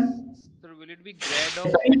notation? So will it be grad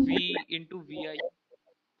of V into Vi?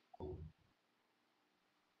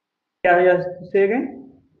 Yeah, say again.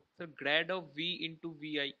 So grad of V into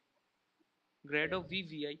Vi. Grad of V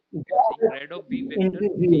Vi. I'm saying grad of V vector Into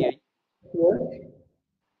V. Vi.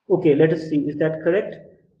 Okay, let us see. Is that correct?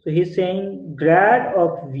 So he's saying grad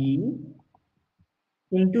of V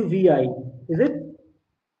into Vi. Is it?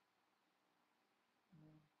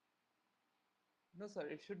 No, sir.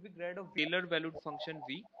 It should be grad of scalar valued function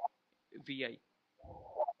V Vi.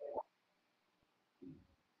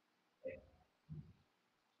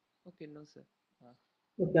 Okay, no, sir.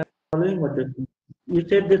 Okay, I'm following what you're saying. You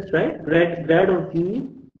said this right? Grad of V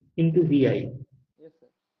into Vi. Yes, sir.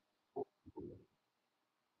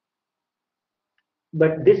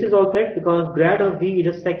 But this is all correct because grad of V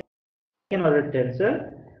is a second order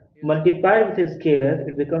tensor. Yes, Multiplied with a scalar,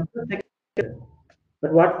 it becomes a second tensor.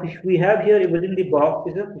 But what we have here within the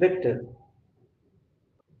box is a vector.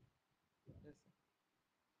 yes, sir.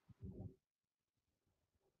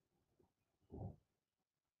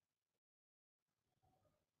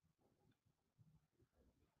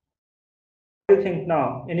 What do you think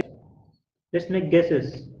now? Let's make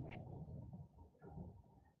guesses.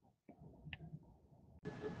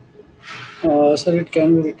 Sir, it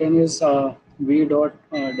can be written as V dot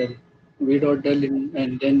del. V dot del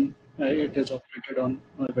and then it is operated on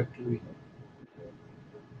vector V.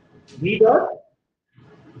 V dot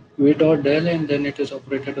V dot del and then it is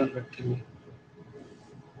operated on vector V.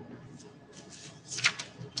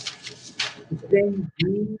 then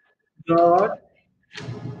V dot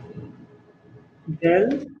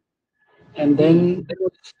del And V. then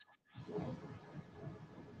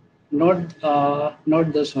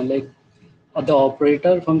not this one, like the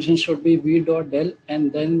operator function should be V dot del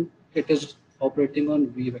and then it is operating on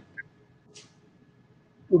V vector.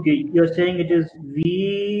 Okay, you're saying it is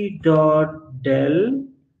V dot del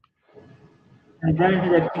and then it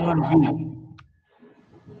is acting on V.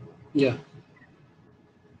 Yeah.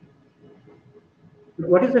 But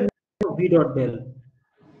what is the meaning of V dot del?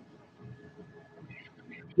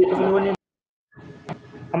 ये तुम लोगों ने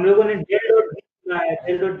हम लोगों ने del dot V सुना है,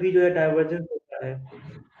 del dot V जो है डाइवर्जेंस होता है.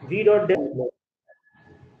 V dot del.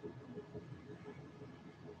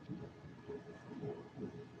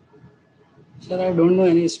 Sir, I don't know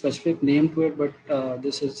any specific name to it, but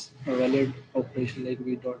this is a valid operation like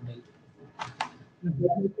V dot del.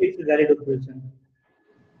 It's a valid operation.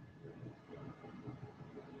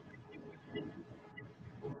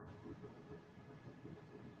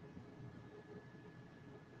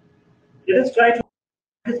 let us try to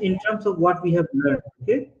this in terms of what we have learned.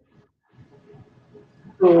 Okay.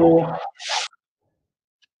 So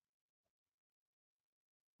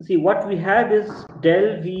see, what we have is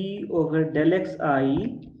del V over del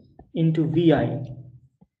xi into Vi.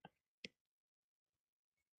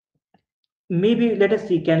 Maybe let us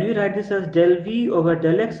see, can we write this as del V over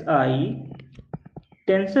del xi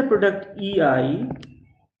tensor product Ei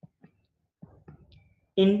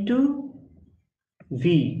into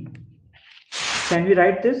V? Can we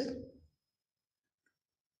write this?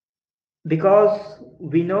 Because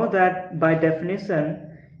we know that by definition,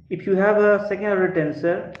 if you have a second order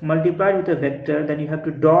tensor multiplied with a vector, then you have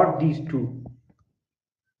to dot these two.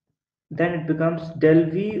 Then it becomes del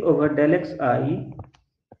V over del xi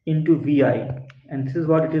into Vi, and this is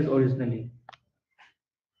what it is originally,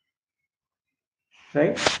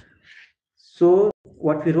 right? So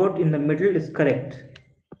what we wrote in the middle is correct.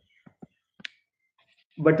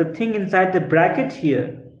 But the thing inside the bracket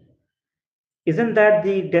here, isn't that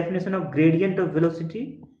the definition of gradient of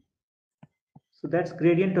velocity? So that's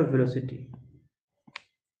gradient of velocity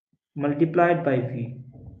multiplied by V.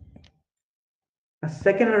 A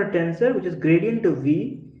second order tensor which is gradient of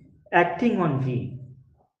V acting on V.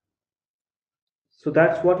 So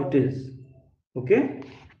that's what it is. Okay.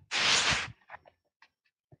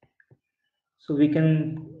 So we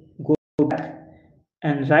can go back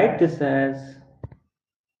and write this as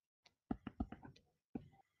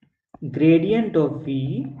gradient of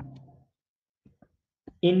V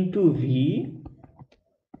into V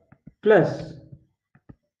plus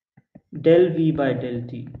del V by del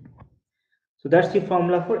T. So that's the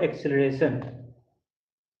formula for acceleration.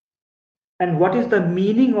 And what is the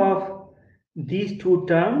meaning of these two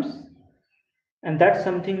terms? And that's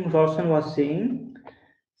something Roshan was saying.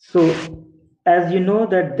 So as you know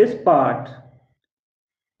that this part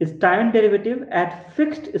is time derivative at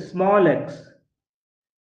fixed small x.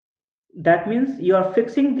 That means you are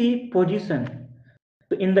fixing the position.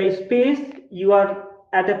 So in the space, you are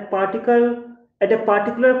at a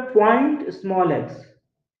particular point small x.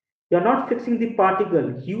 You are not fixing the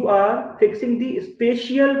particle, you are fixing the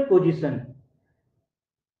spatial position.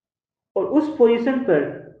 और उस position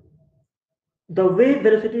पर the way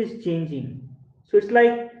velocity is changing. So it's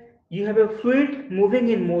like you have a fluid moving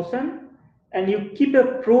in motion and you keep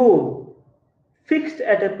a probe fixed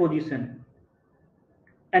at a position.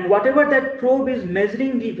 And whatever that probe is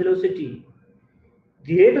measuring the velocity,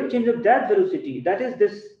 the rate of change of that velocity, that is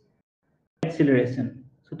this acceleration.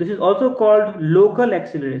 So this is also called local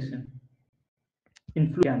acceleration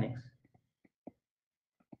in fluid mechanics.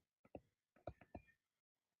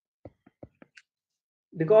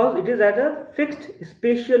 Because it is at a fixed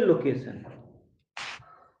spatial location.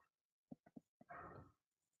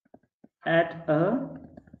 At a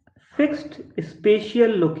fixed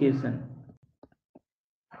spatial location.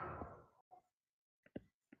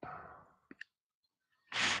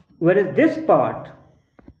 Whereas this part,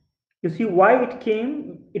 you see why it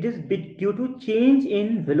came, it is due to change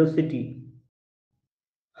in velocity.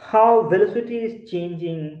 How velocity is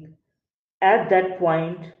changing at that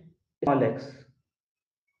point small x.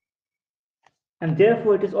 And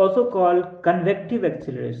therefore it is also called convective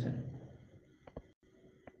acceleration.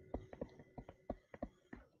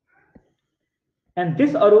 And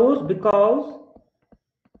this arose because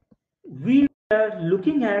we are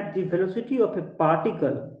looking at the velocity of a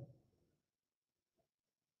particle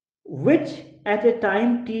which at a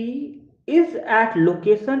time t is at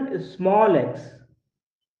location small x.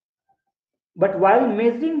 But while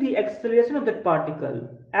measuring the acceleration of that particle,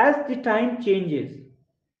 as the time changes,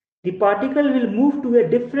 the particle will move to a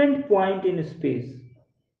different point in space.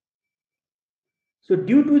 So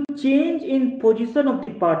due to change in position of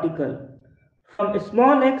the particle from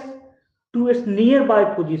small x to its nearby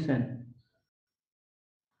position,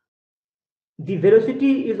 the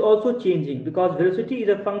velocity is also changing because velocity is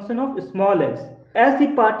a function of small x. As the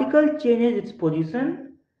particle changes its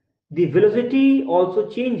position, the velocity also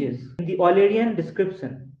changes in the Eulerian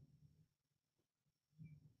description.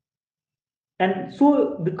 And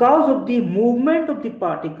so because of the movement of the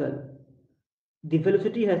particle, the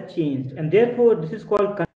velocity has changed, and therefore this is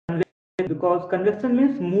called convection, because convection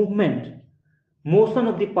means movement, motion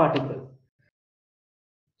of the particle.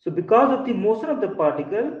 So because of the motion of the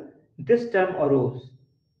particle, this term arose.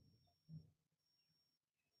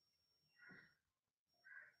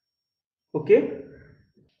 Okay.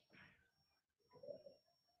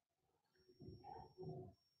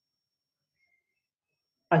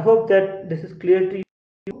 I hope that this is clear to you.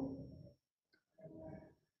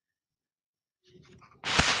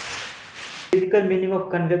 Physical meaning of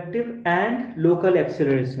convective and local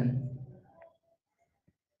acceleration.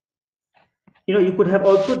 You could have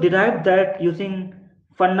also derived that using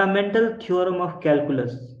fundamental theorem of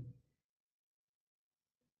calculus.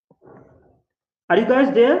 Are you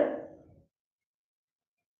guys there?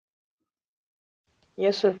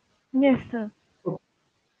 Yes, sir. Yes, sir.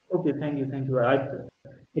 Okay, thank you, thank you.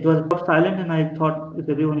 It was silent, and I thought, is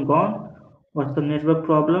everyone gone? What's the network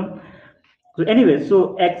problem? So anyway,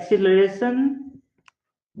 so acceleration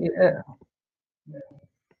Yeah,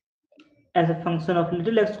 as a function of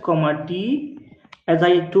little x comma t, as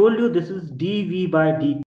I told you, this is dv by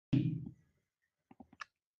dt,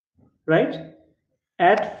 right?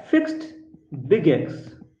 At fixed big X,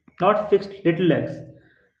 not fixed little x.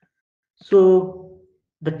 So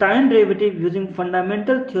the time derivative using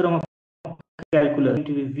fundamental theorem of calculus is going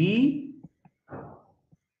to be v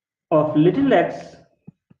of little x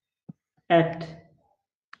at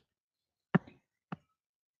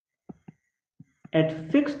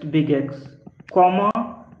fixed big X, comma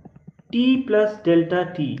t plus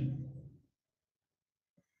delta t,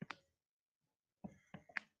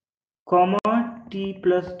 comma t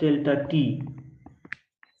plus delta t,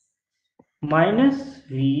 minus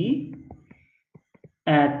v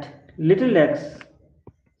at little x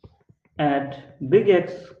at big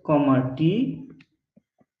X, comma t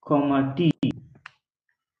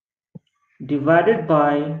divided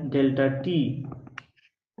by delta t,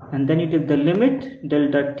 and then you take the limit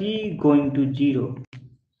delta t going to 0.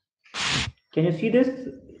 Can you see this?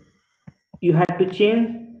 You had to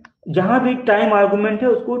change, जहां भी time argument है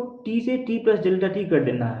उसको t से t plus delta t कर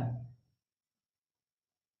देना है.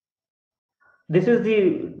 This is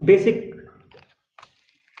the basic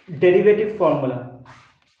derivative formula,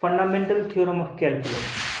 fundamental theorem of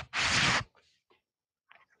calculus,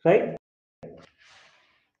 right?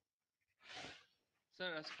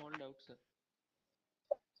 Sir, a small doubt, sir.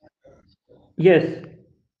 Yes.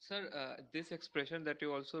 Sir, this expression that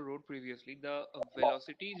you also wrote previously, the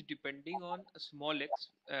velocity is depending on a small x,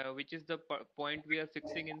 which is the point we are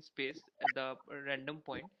fixing in space, the random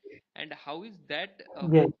point. And how is that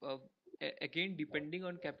Yes. again depending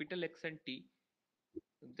on capital X and T?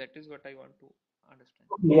 That is what I want to understand.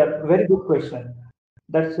 Yeah, very good question.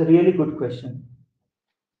 That's a really good question.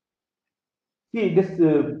 See, this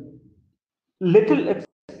little x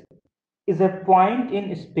is a point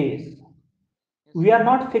in space. Yes, We are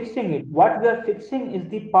not fixing it. What we are fixing is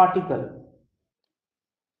the particle,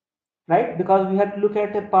 right? Because we have to look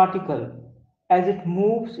at a particle as it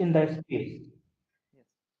moves in the space.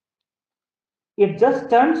 yes, It just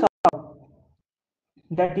turns out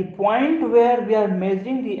that the point where we are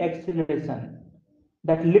measuring the acceleration,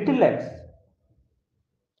 that little x,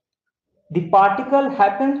 the particle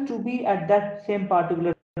happens to be at that same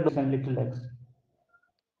particular location, little x,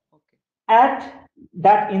 okay, at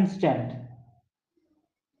that instant.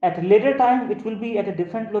 At a later time, it will be at a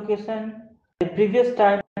different location. The previous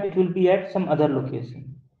time, it will be at some other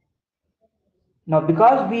location. Now,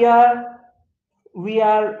 because we are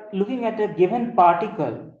looking at a given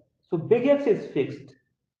particle, so big X is fixed, yes,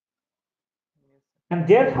 sir. and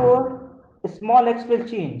therefore small x will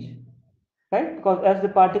change, right? Because as the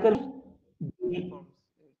particle, the Deforms,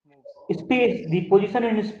 it moves. space, the position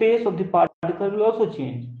in space of the particle will also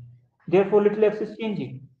change. Therefore, little x is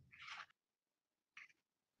changing.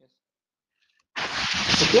 Yes,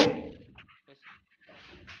 Okay. yes,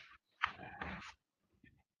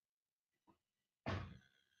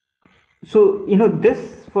 So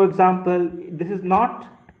this, for example, this is not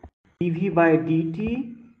dv by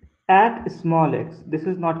dt at small x. This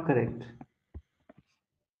is not correct,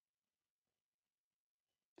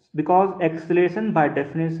 because acceleration by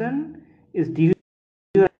definition is dv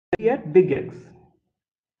at big X.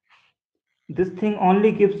 This thing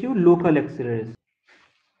only gives you local acceleration.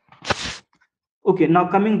 Okay, now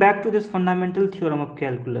coming back to this fundamental theorem of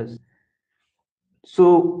calculus.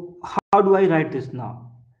 So how do I write this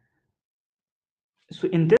now? So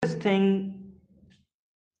in this thing,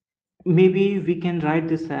 maybe we can write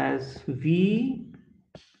this as v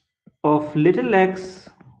of little x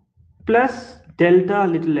plus delta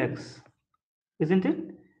little x, isn't it?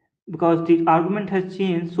 Because the argument has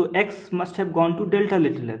changed, so x must have gone to delta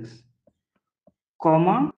little x,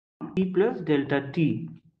 comma t plus delta t,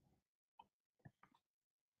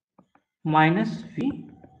 minus v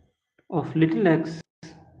of little x,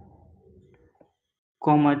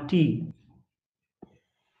 comma t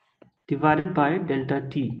divided by delta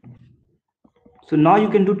t. So now you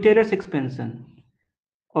can do Taylor's expansion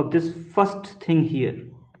of this first thing here,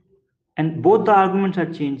 and both the arguments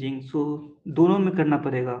are changing, so दोनों में करना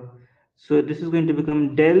पड़ेगा. So this is going to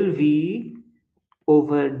become del v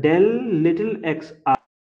over del little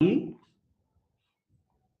xi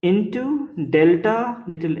into delta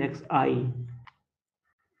little xi.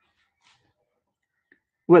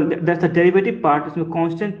 well, that's the derivative part. इसमें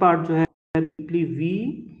constant part जो है simply v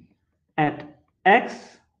at x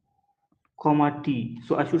comma t.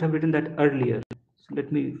 So I should have written that earlier. So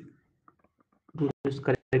let me do this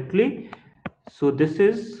correctly. So this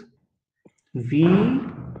is v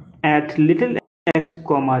at little x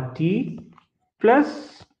comma t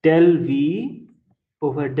plus del v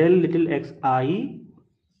over del little xi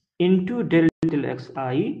into del little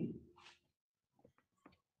xi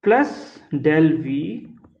plus del v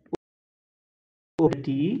over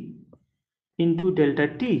t into delta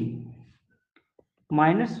t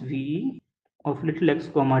minus v of little x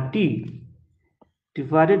comma t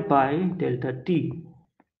divided by delta t.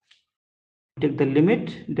 Take the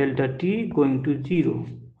limit delta t going to 0.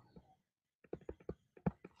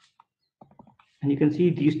 And you can see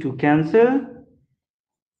these two cancel.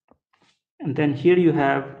 And then here you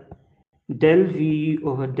have del v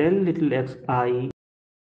over del little xi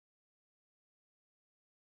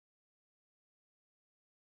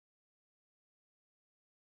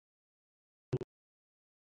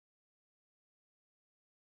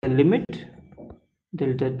the limit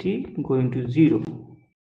delta t going to 0.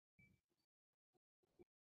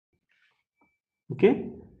 Okay,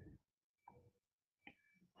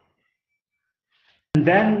 and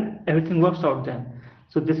then everything works out then.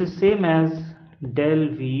 So this is same as del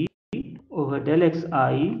v over del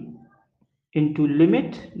xi into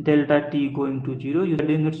limit delta t going to 0. You are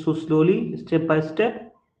doing it so slowly, step by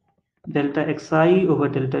step. Delta xi over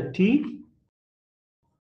delta t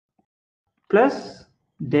plus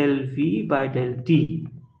del v by del t.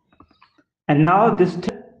 And now this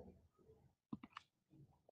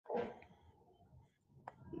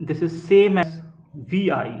is same as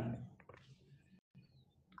vi,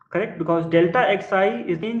 correct? Because delta xi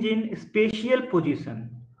is change in spatial position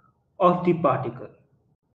of the particle,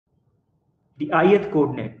 the ith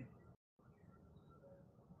coordinate.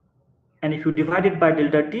 And if you divide it by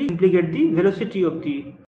delta t, you simply get the velocity of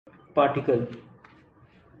the particle,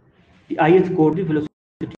 the ith coordinate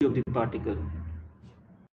velocity of the particle.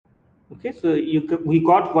 Okay, so we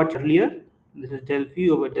got what earlier. This is del v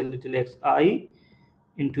over del little xi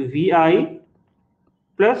into vi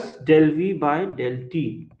plus del v by del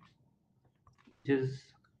t, which is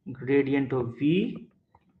gradient of v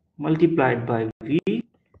multiplied by v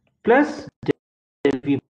plus del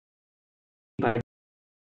v by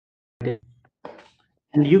del.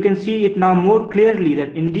 And you can see it now more clearly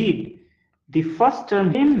that indeed the first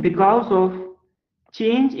term came because of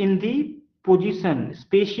change in the position,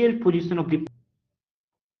 spatial position of the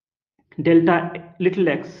delta little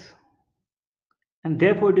x, and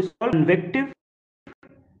therefore it is called convective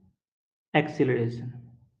acceleration.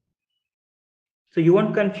 So you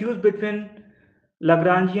won't confuse between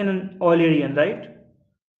Lagrangian and Eulerian, right?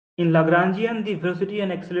 In Lagrangian, the velocity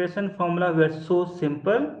and acceleration formula were so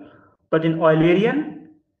simple, but in Eulerian,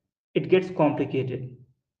 it gets complicated.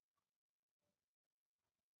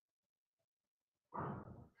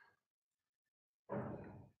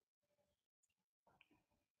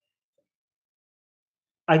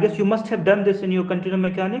 I guess you must have done this in your continuum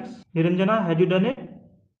mechanics. Niranjana, had you done it?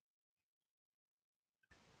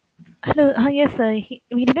 Hello. Yes, sir.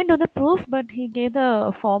 We didn't do the proof, but he gave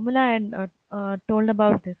the formula and told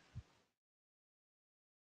about this.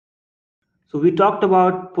 So we talked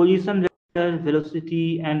about position, vector,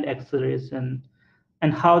 velocity, and acceleration,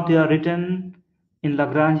 and how they are written in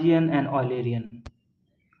Lagrangian and Eulerian.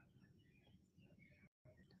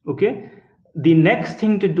 Okay. The next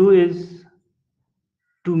thing to do is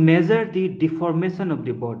to measure the deformation of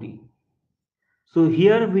the body. So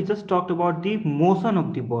here we just talked about the motion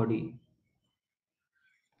of the body.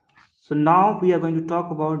 So now we are going to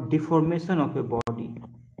talk about deformation of a body.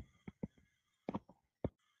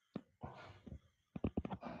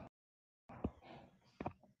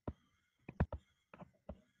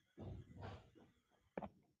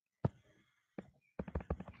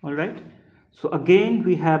 All right. So again,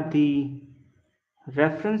 we have the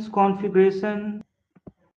reference configuration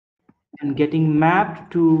and getting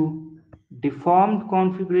mapped to deformed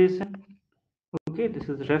configuration. Okay, this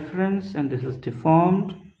is reference and this is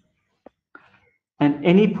deformed. And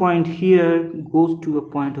any point here goes to a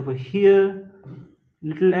point over here,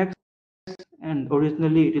 little x, and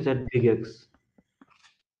originally it is at big X.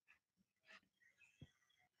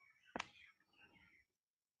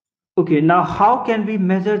 Okay, now how can we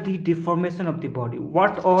measure the deformation of the body?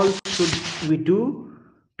 What all should we do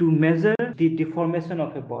to measure the deformation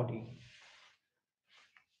of a body?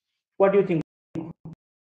 What do you think?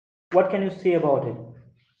 What can you say about it?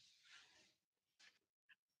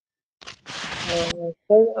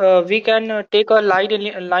 We can take a line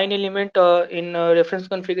element in reference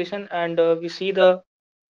configuration, and we see the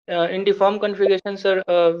in deform configuration, sir,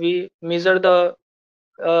 we measure the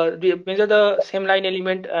same line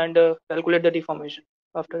element and calculate the deformation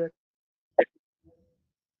after that.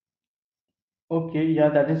 Okay, yeah,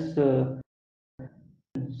 that is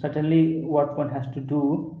certainly what one has to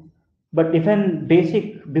do. But even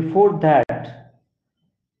basic before that,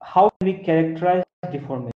 how can we characterize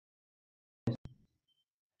deformation?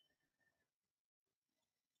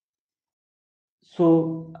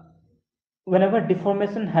 So whenever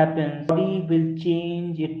deformation happens, body will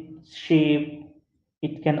change its shape.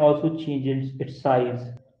 It can also change its size,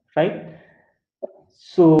 right?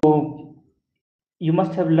 So you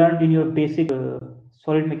must have learned in your basic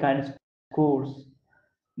solid mechanics course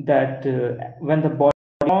that when the body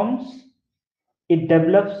forms, it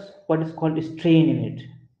develops what is called strain in it,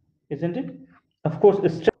 isn't it? Of course,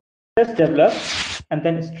 stress develops and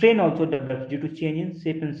then strain also develops due to change in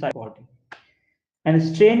shape and size of the body. And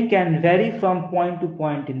strain can vary from point to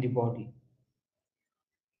point in the body.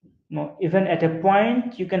 No, even at a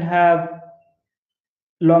point, you can have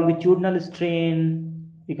longitudinal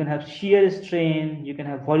strain, you can have shear strain, you can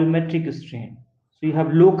have volumetric strain. So you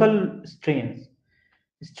have local strains.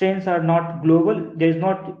 Strains are not global. There is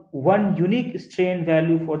not one unique strain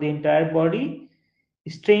value for the entire body.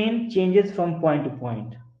 Strain changes from point to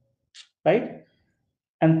point, right?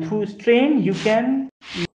 And through strain, you can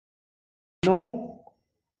know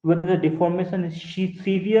whether the deformation is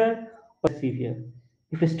severe or severe.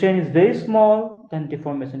 If a strain is very small, then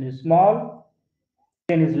deformation is small.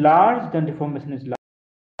 If strain is large, then deformation is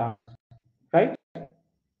large, right?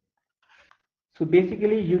 So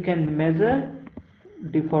basically, you can measure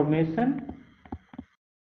deformation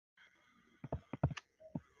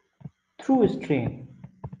through strain.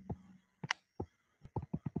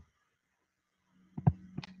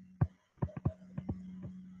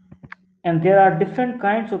 And there are different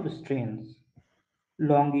kinds of strains: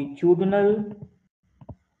 longitudinal,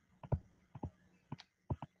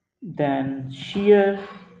 then shear,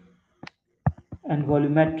 and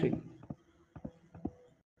volumetric.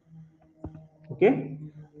 Okay,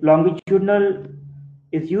 longitudinal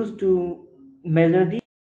is used to measure the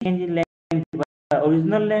change in length by the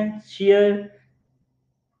original length. Shear,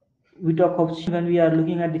 we talk of shear when we are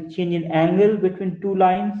looking at the change in angle between two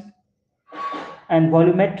lines. And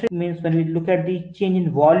volumetric means when we look at the change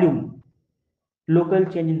in volume, local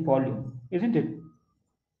change in volume, isn't it?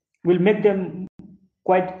 We'll make them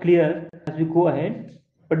quite clear as we go ahead,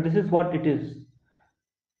 but this is what it is.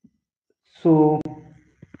 So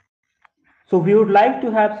we would like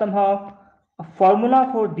to have somehow a formula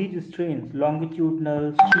for these strains: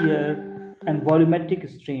 longitudinal, shear, and volumetric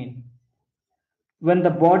strain when the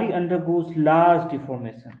body undergoes large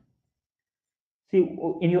deformation. See,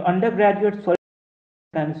 in your undergraduate solid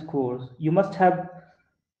mechanics course, you must have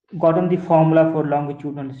gotten the formula for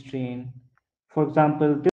longitudinal strain. For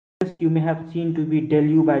example, this you may have seen to be del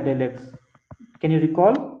u by del x. Can you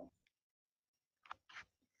recall?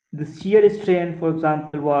 The shear strain, for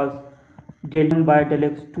example, was del u1 by del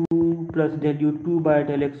x2 plus del u2 by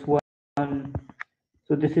del x1.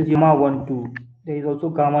 So this is gamma 1, 2. There is also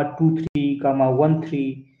gamma 2, 3, gamma 1,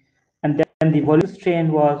 3. And then the volume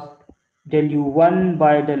strain was del u1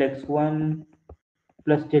 by del x1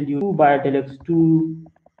 plus del u2 by del x2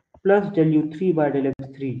 plus del u3 by del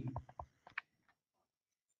x3.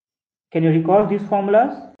 Can you recall these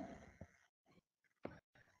formulas?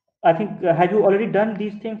 I think, have you already done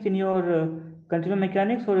these things in your continuum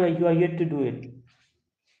mechanics, or you are yet to do it?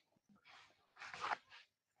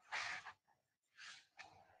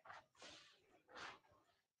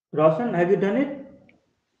 Roshan, have you done it?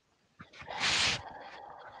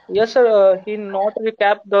 Yes, sir. He not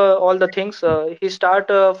recap all the things. He start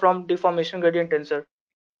from deformation gradient tensor.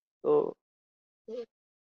 So,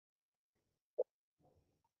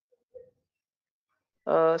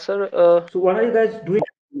 sir. So what are you guys doing?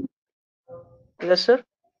 Yes, sir.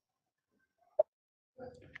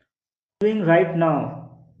 Doing right now?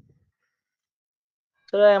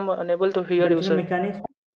 Sir, I am unable to hear you, Continuum sir. mechanics.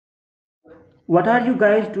 What are you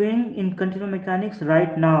guys doing in continuum mechanics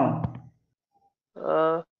right now?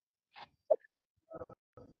 Uh,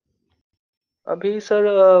 अभी sir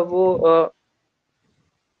वो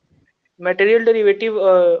material derivative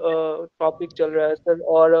topic चल रहा है sir,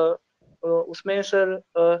 और उसमें sir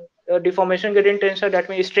deformation gradient tensor, that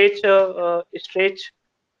mean stretch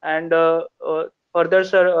and further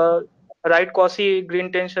sir right quasi green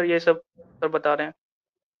tensor, ये सब sir बता रहे हैं.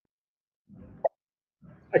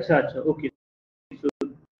 अच्छा अच्छा, okay. So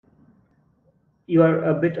you are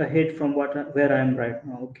a bit ahead from where I am right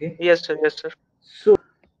now. Okay. Yes sir, yes sir.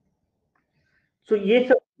 So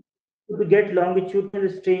yes, to get longitudinal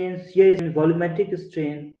strains, here is volumetric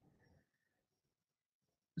strain.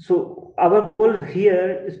 So our goal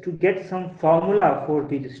here is to get some formula for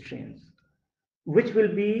these strains, which will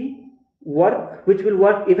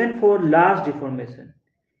work even for large deformation.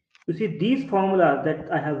 You see, these formulas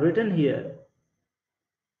that I have written here,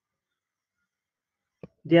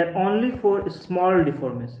 they are only for small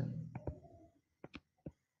deformation.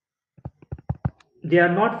 They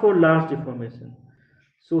are not for large deformation.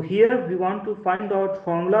 So here we want to find out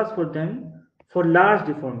formulas for them for large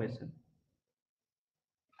deformation.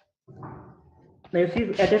 Now you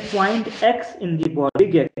see, at a point X in the body,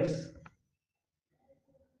 big X,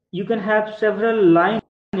 you can have several line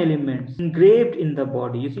elements engraved in the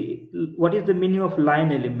body. You see, what is the meaning of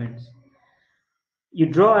line elements? You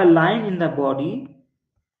draw a line in the body,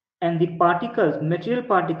 and the particles, material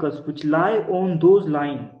particles which lie on those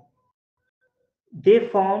lines, they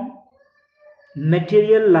form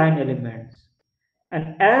material line elements.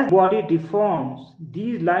 And as the body deforms,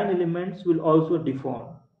 these line elements will also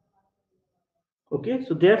deform. Okay,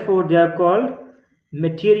 so therefore they are called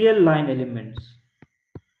material line elements.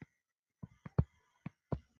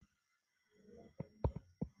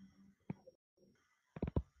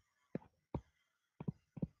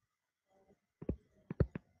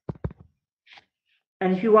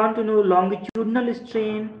 And if you want to know longitudinal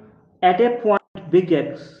strain at a point big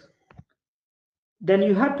X, then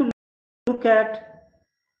you have to look at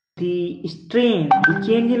the strain, the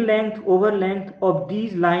change in length over length of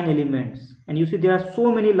these line elements. And you see there are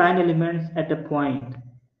so many line elements at a point.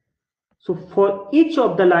 So for each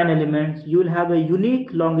of the line elements, you will have a unique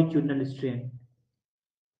longitudinal strain.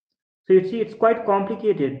 So you see, it's quite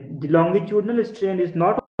complicated. The longitudinal strain is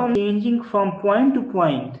not only changing from point to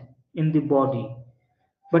point in the body,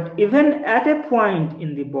 but even at a point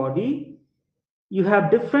in the body, you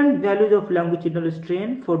have different values of longitudinal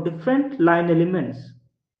strain for different line elements.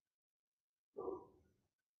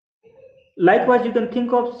 Likewise, you can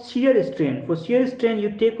think of shear strain. For shear strain, you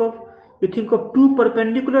think of two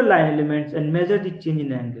perpendicular line elements and measure the change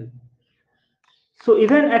in angle. So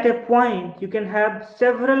even at a point, you can have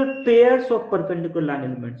several pairs of perpendicular line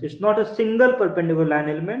elements. It's not a single perpendicular line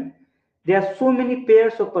element. There are so many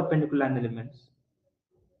pairs of perpendicular line elements.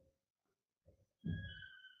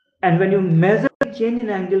 And when you measure the change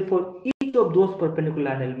in angle for each of those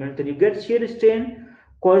perpendicular line elements, then you get shear strain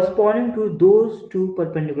corresponding to those two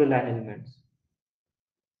perpendicular line elements.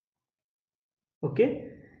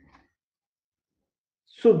 Okay?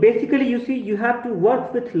 So basically, you see, you have to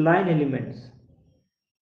work with line elements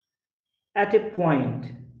at a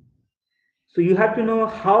point. So you have to know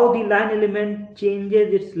how the line element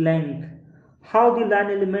changes its length, how the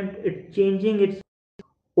line element is changing its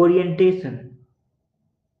orientation.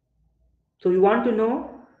 So you want to know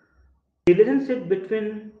the relationship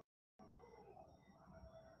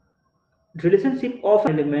of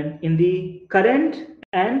an element in the current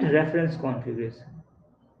and reference configuration.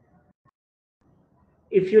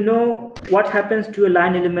 If you know what happens to a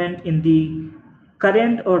line element in the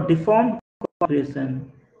current or deformed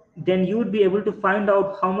configuration, then you would be able to find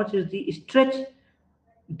out how much is the stretch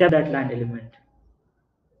depth of that line element,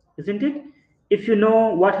 isn't it? If you know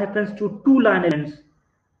what happens to two line elements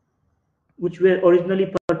which were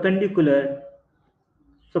originally perpendicular,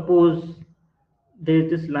 suppose there is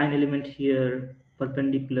this line element here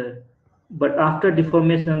perpendicular, but after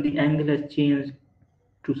deformation the angle has changed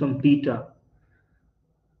to some beta.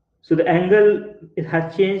 So the angle, it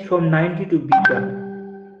has changed from 90 to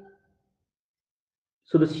beta.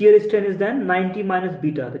 So the shear strain is then 90 minus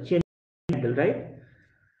beta, the change in angle, right?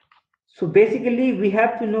 So basically we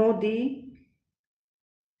have to know the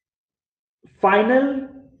final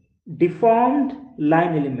deformed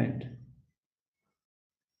line element.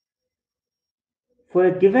 For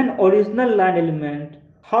a given original line element,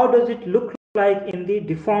 how does it look like in the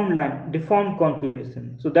deformed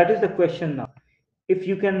configuration? So that is the question now. If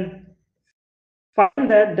you can find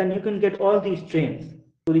that, then you can get all these strains.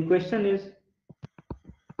 So the question is,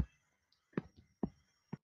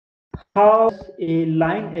 how does a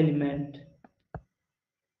line element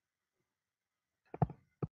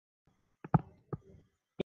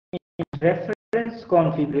in reference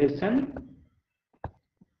configuration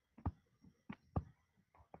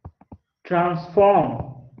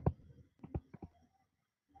transform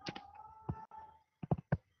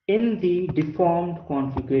in the deformed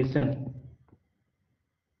configuration?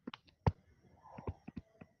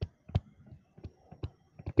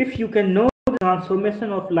 If you can know the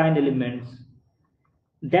transformation of line elements,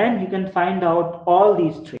 then you can find out all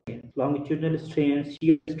these strains, longitudinal strains,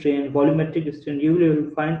 shear strain, volumetric strain. You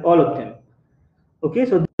will find all of them. Okay,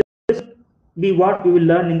 so this will be what we will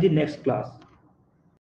learn in the next class.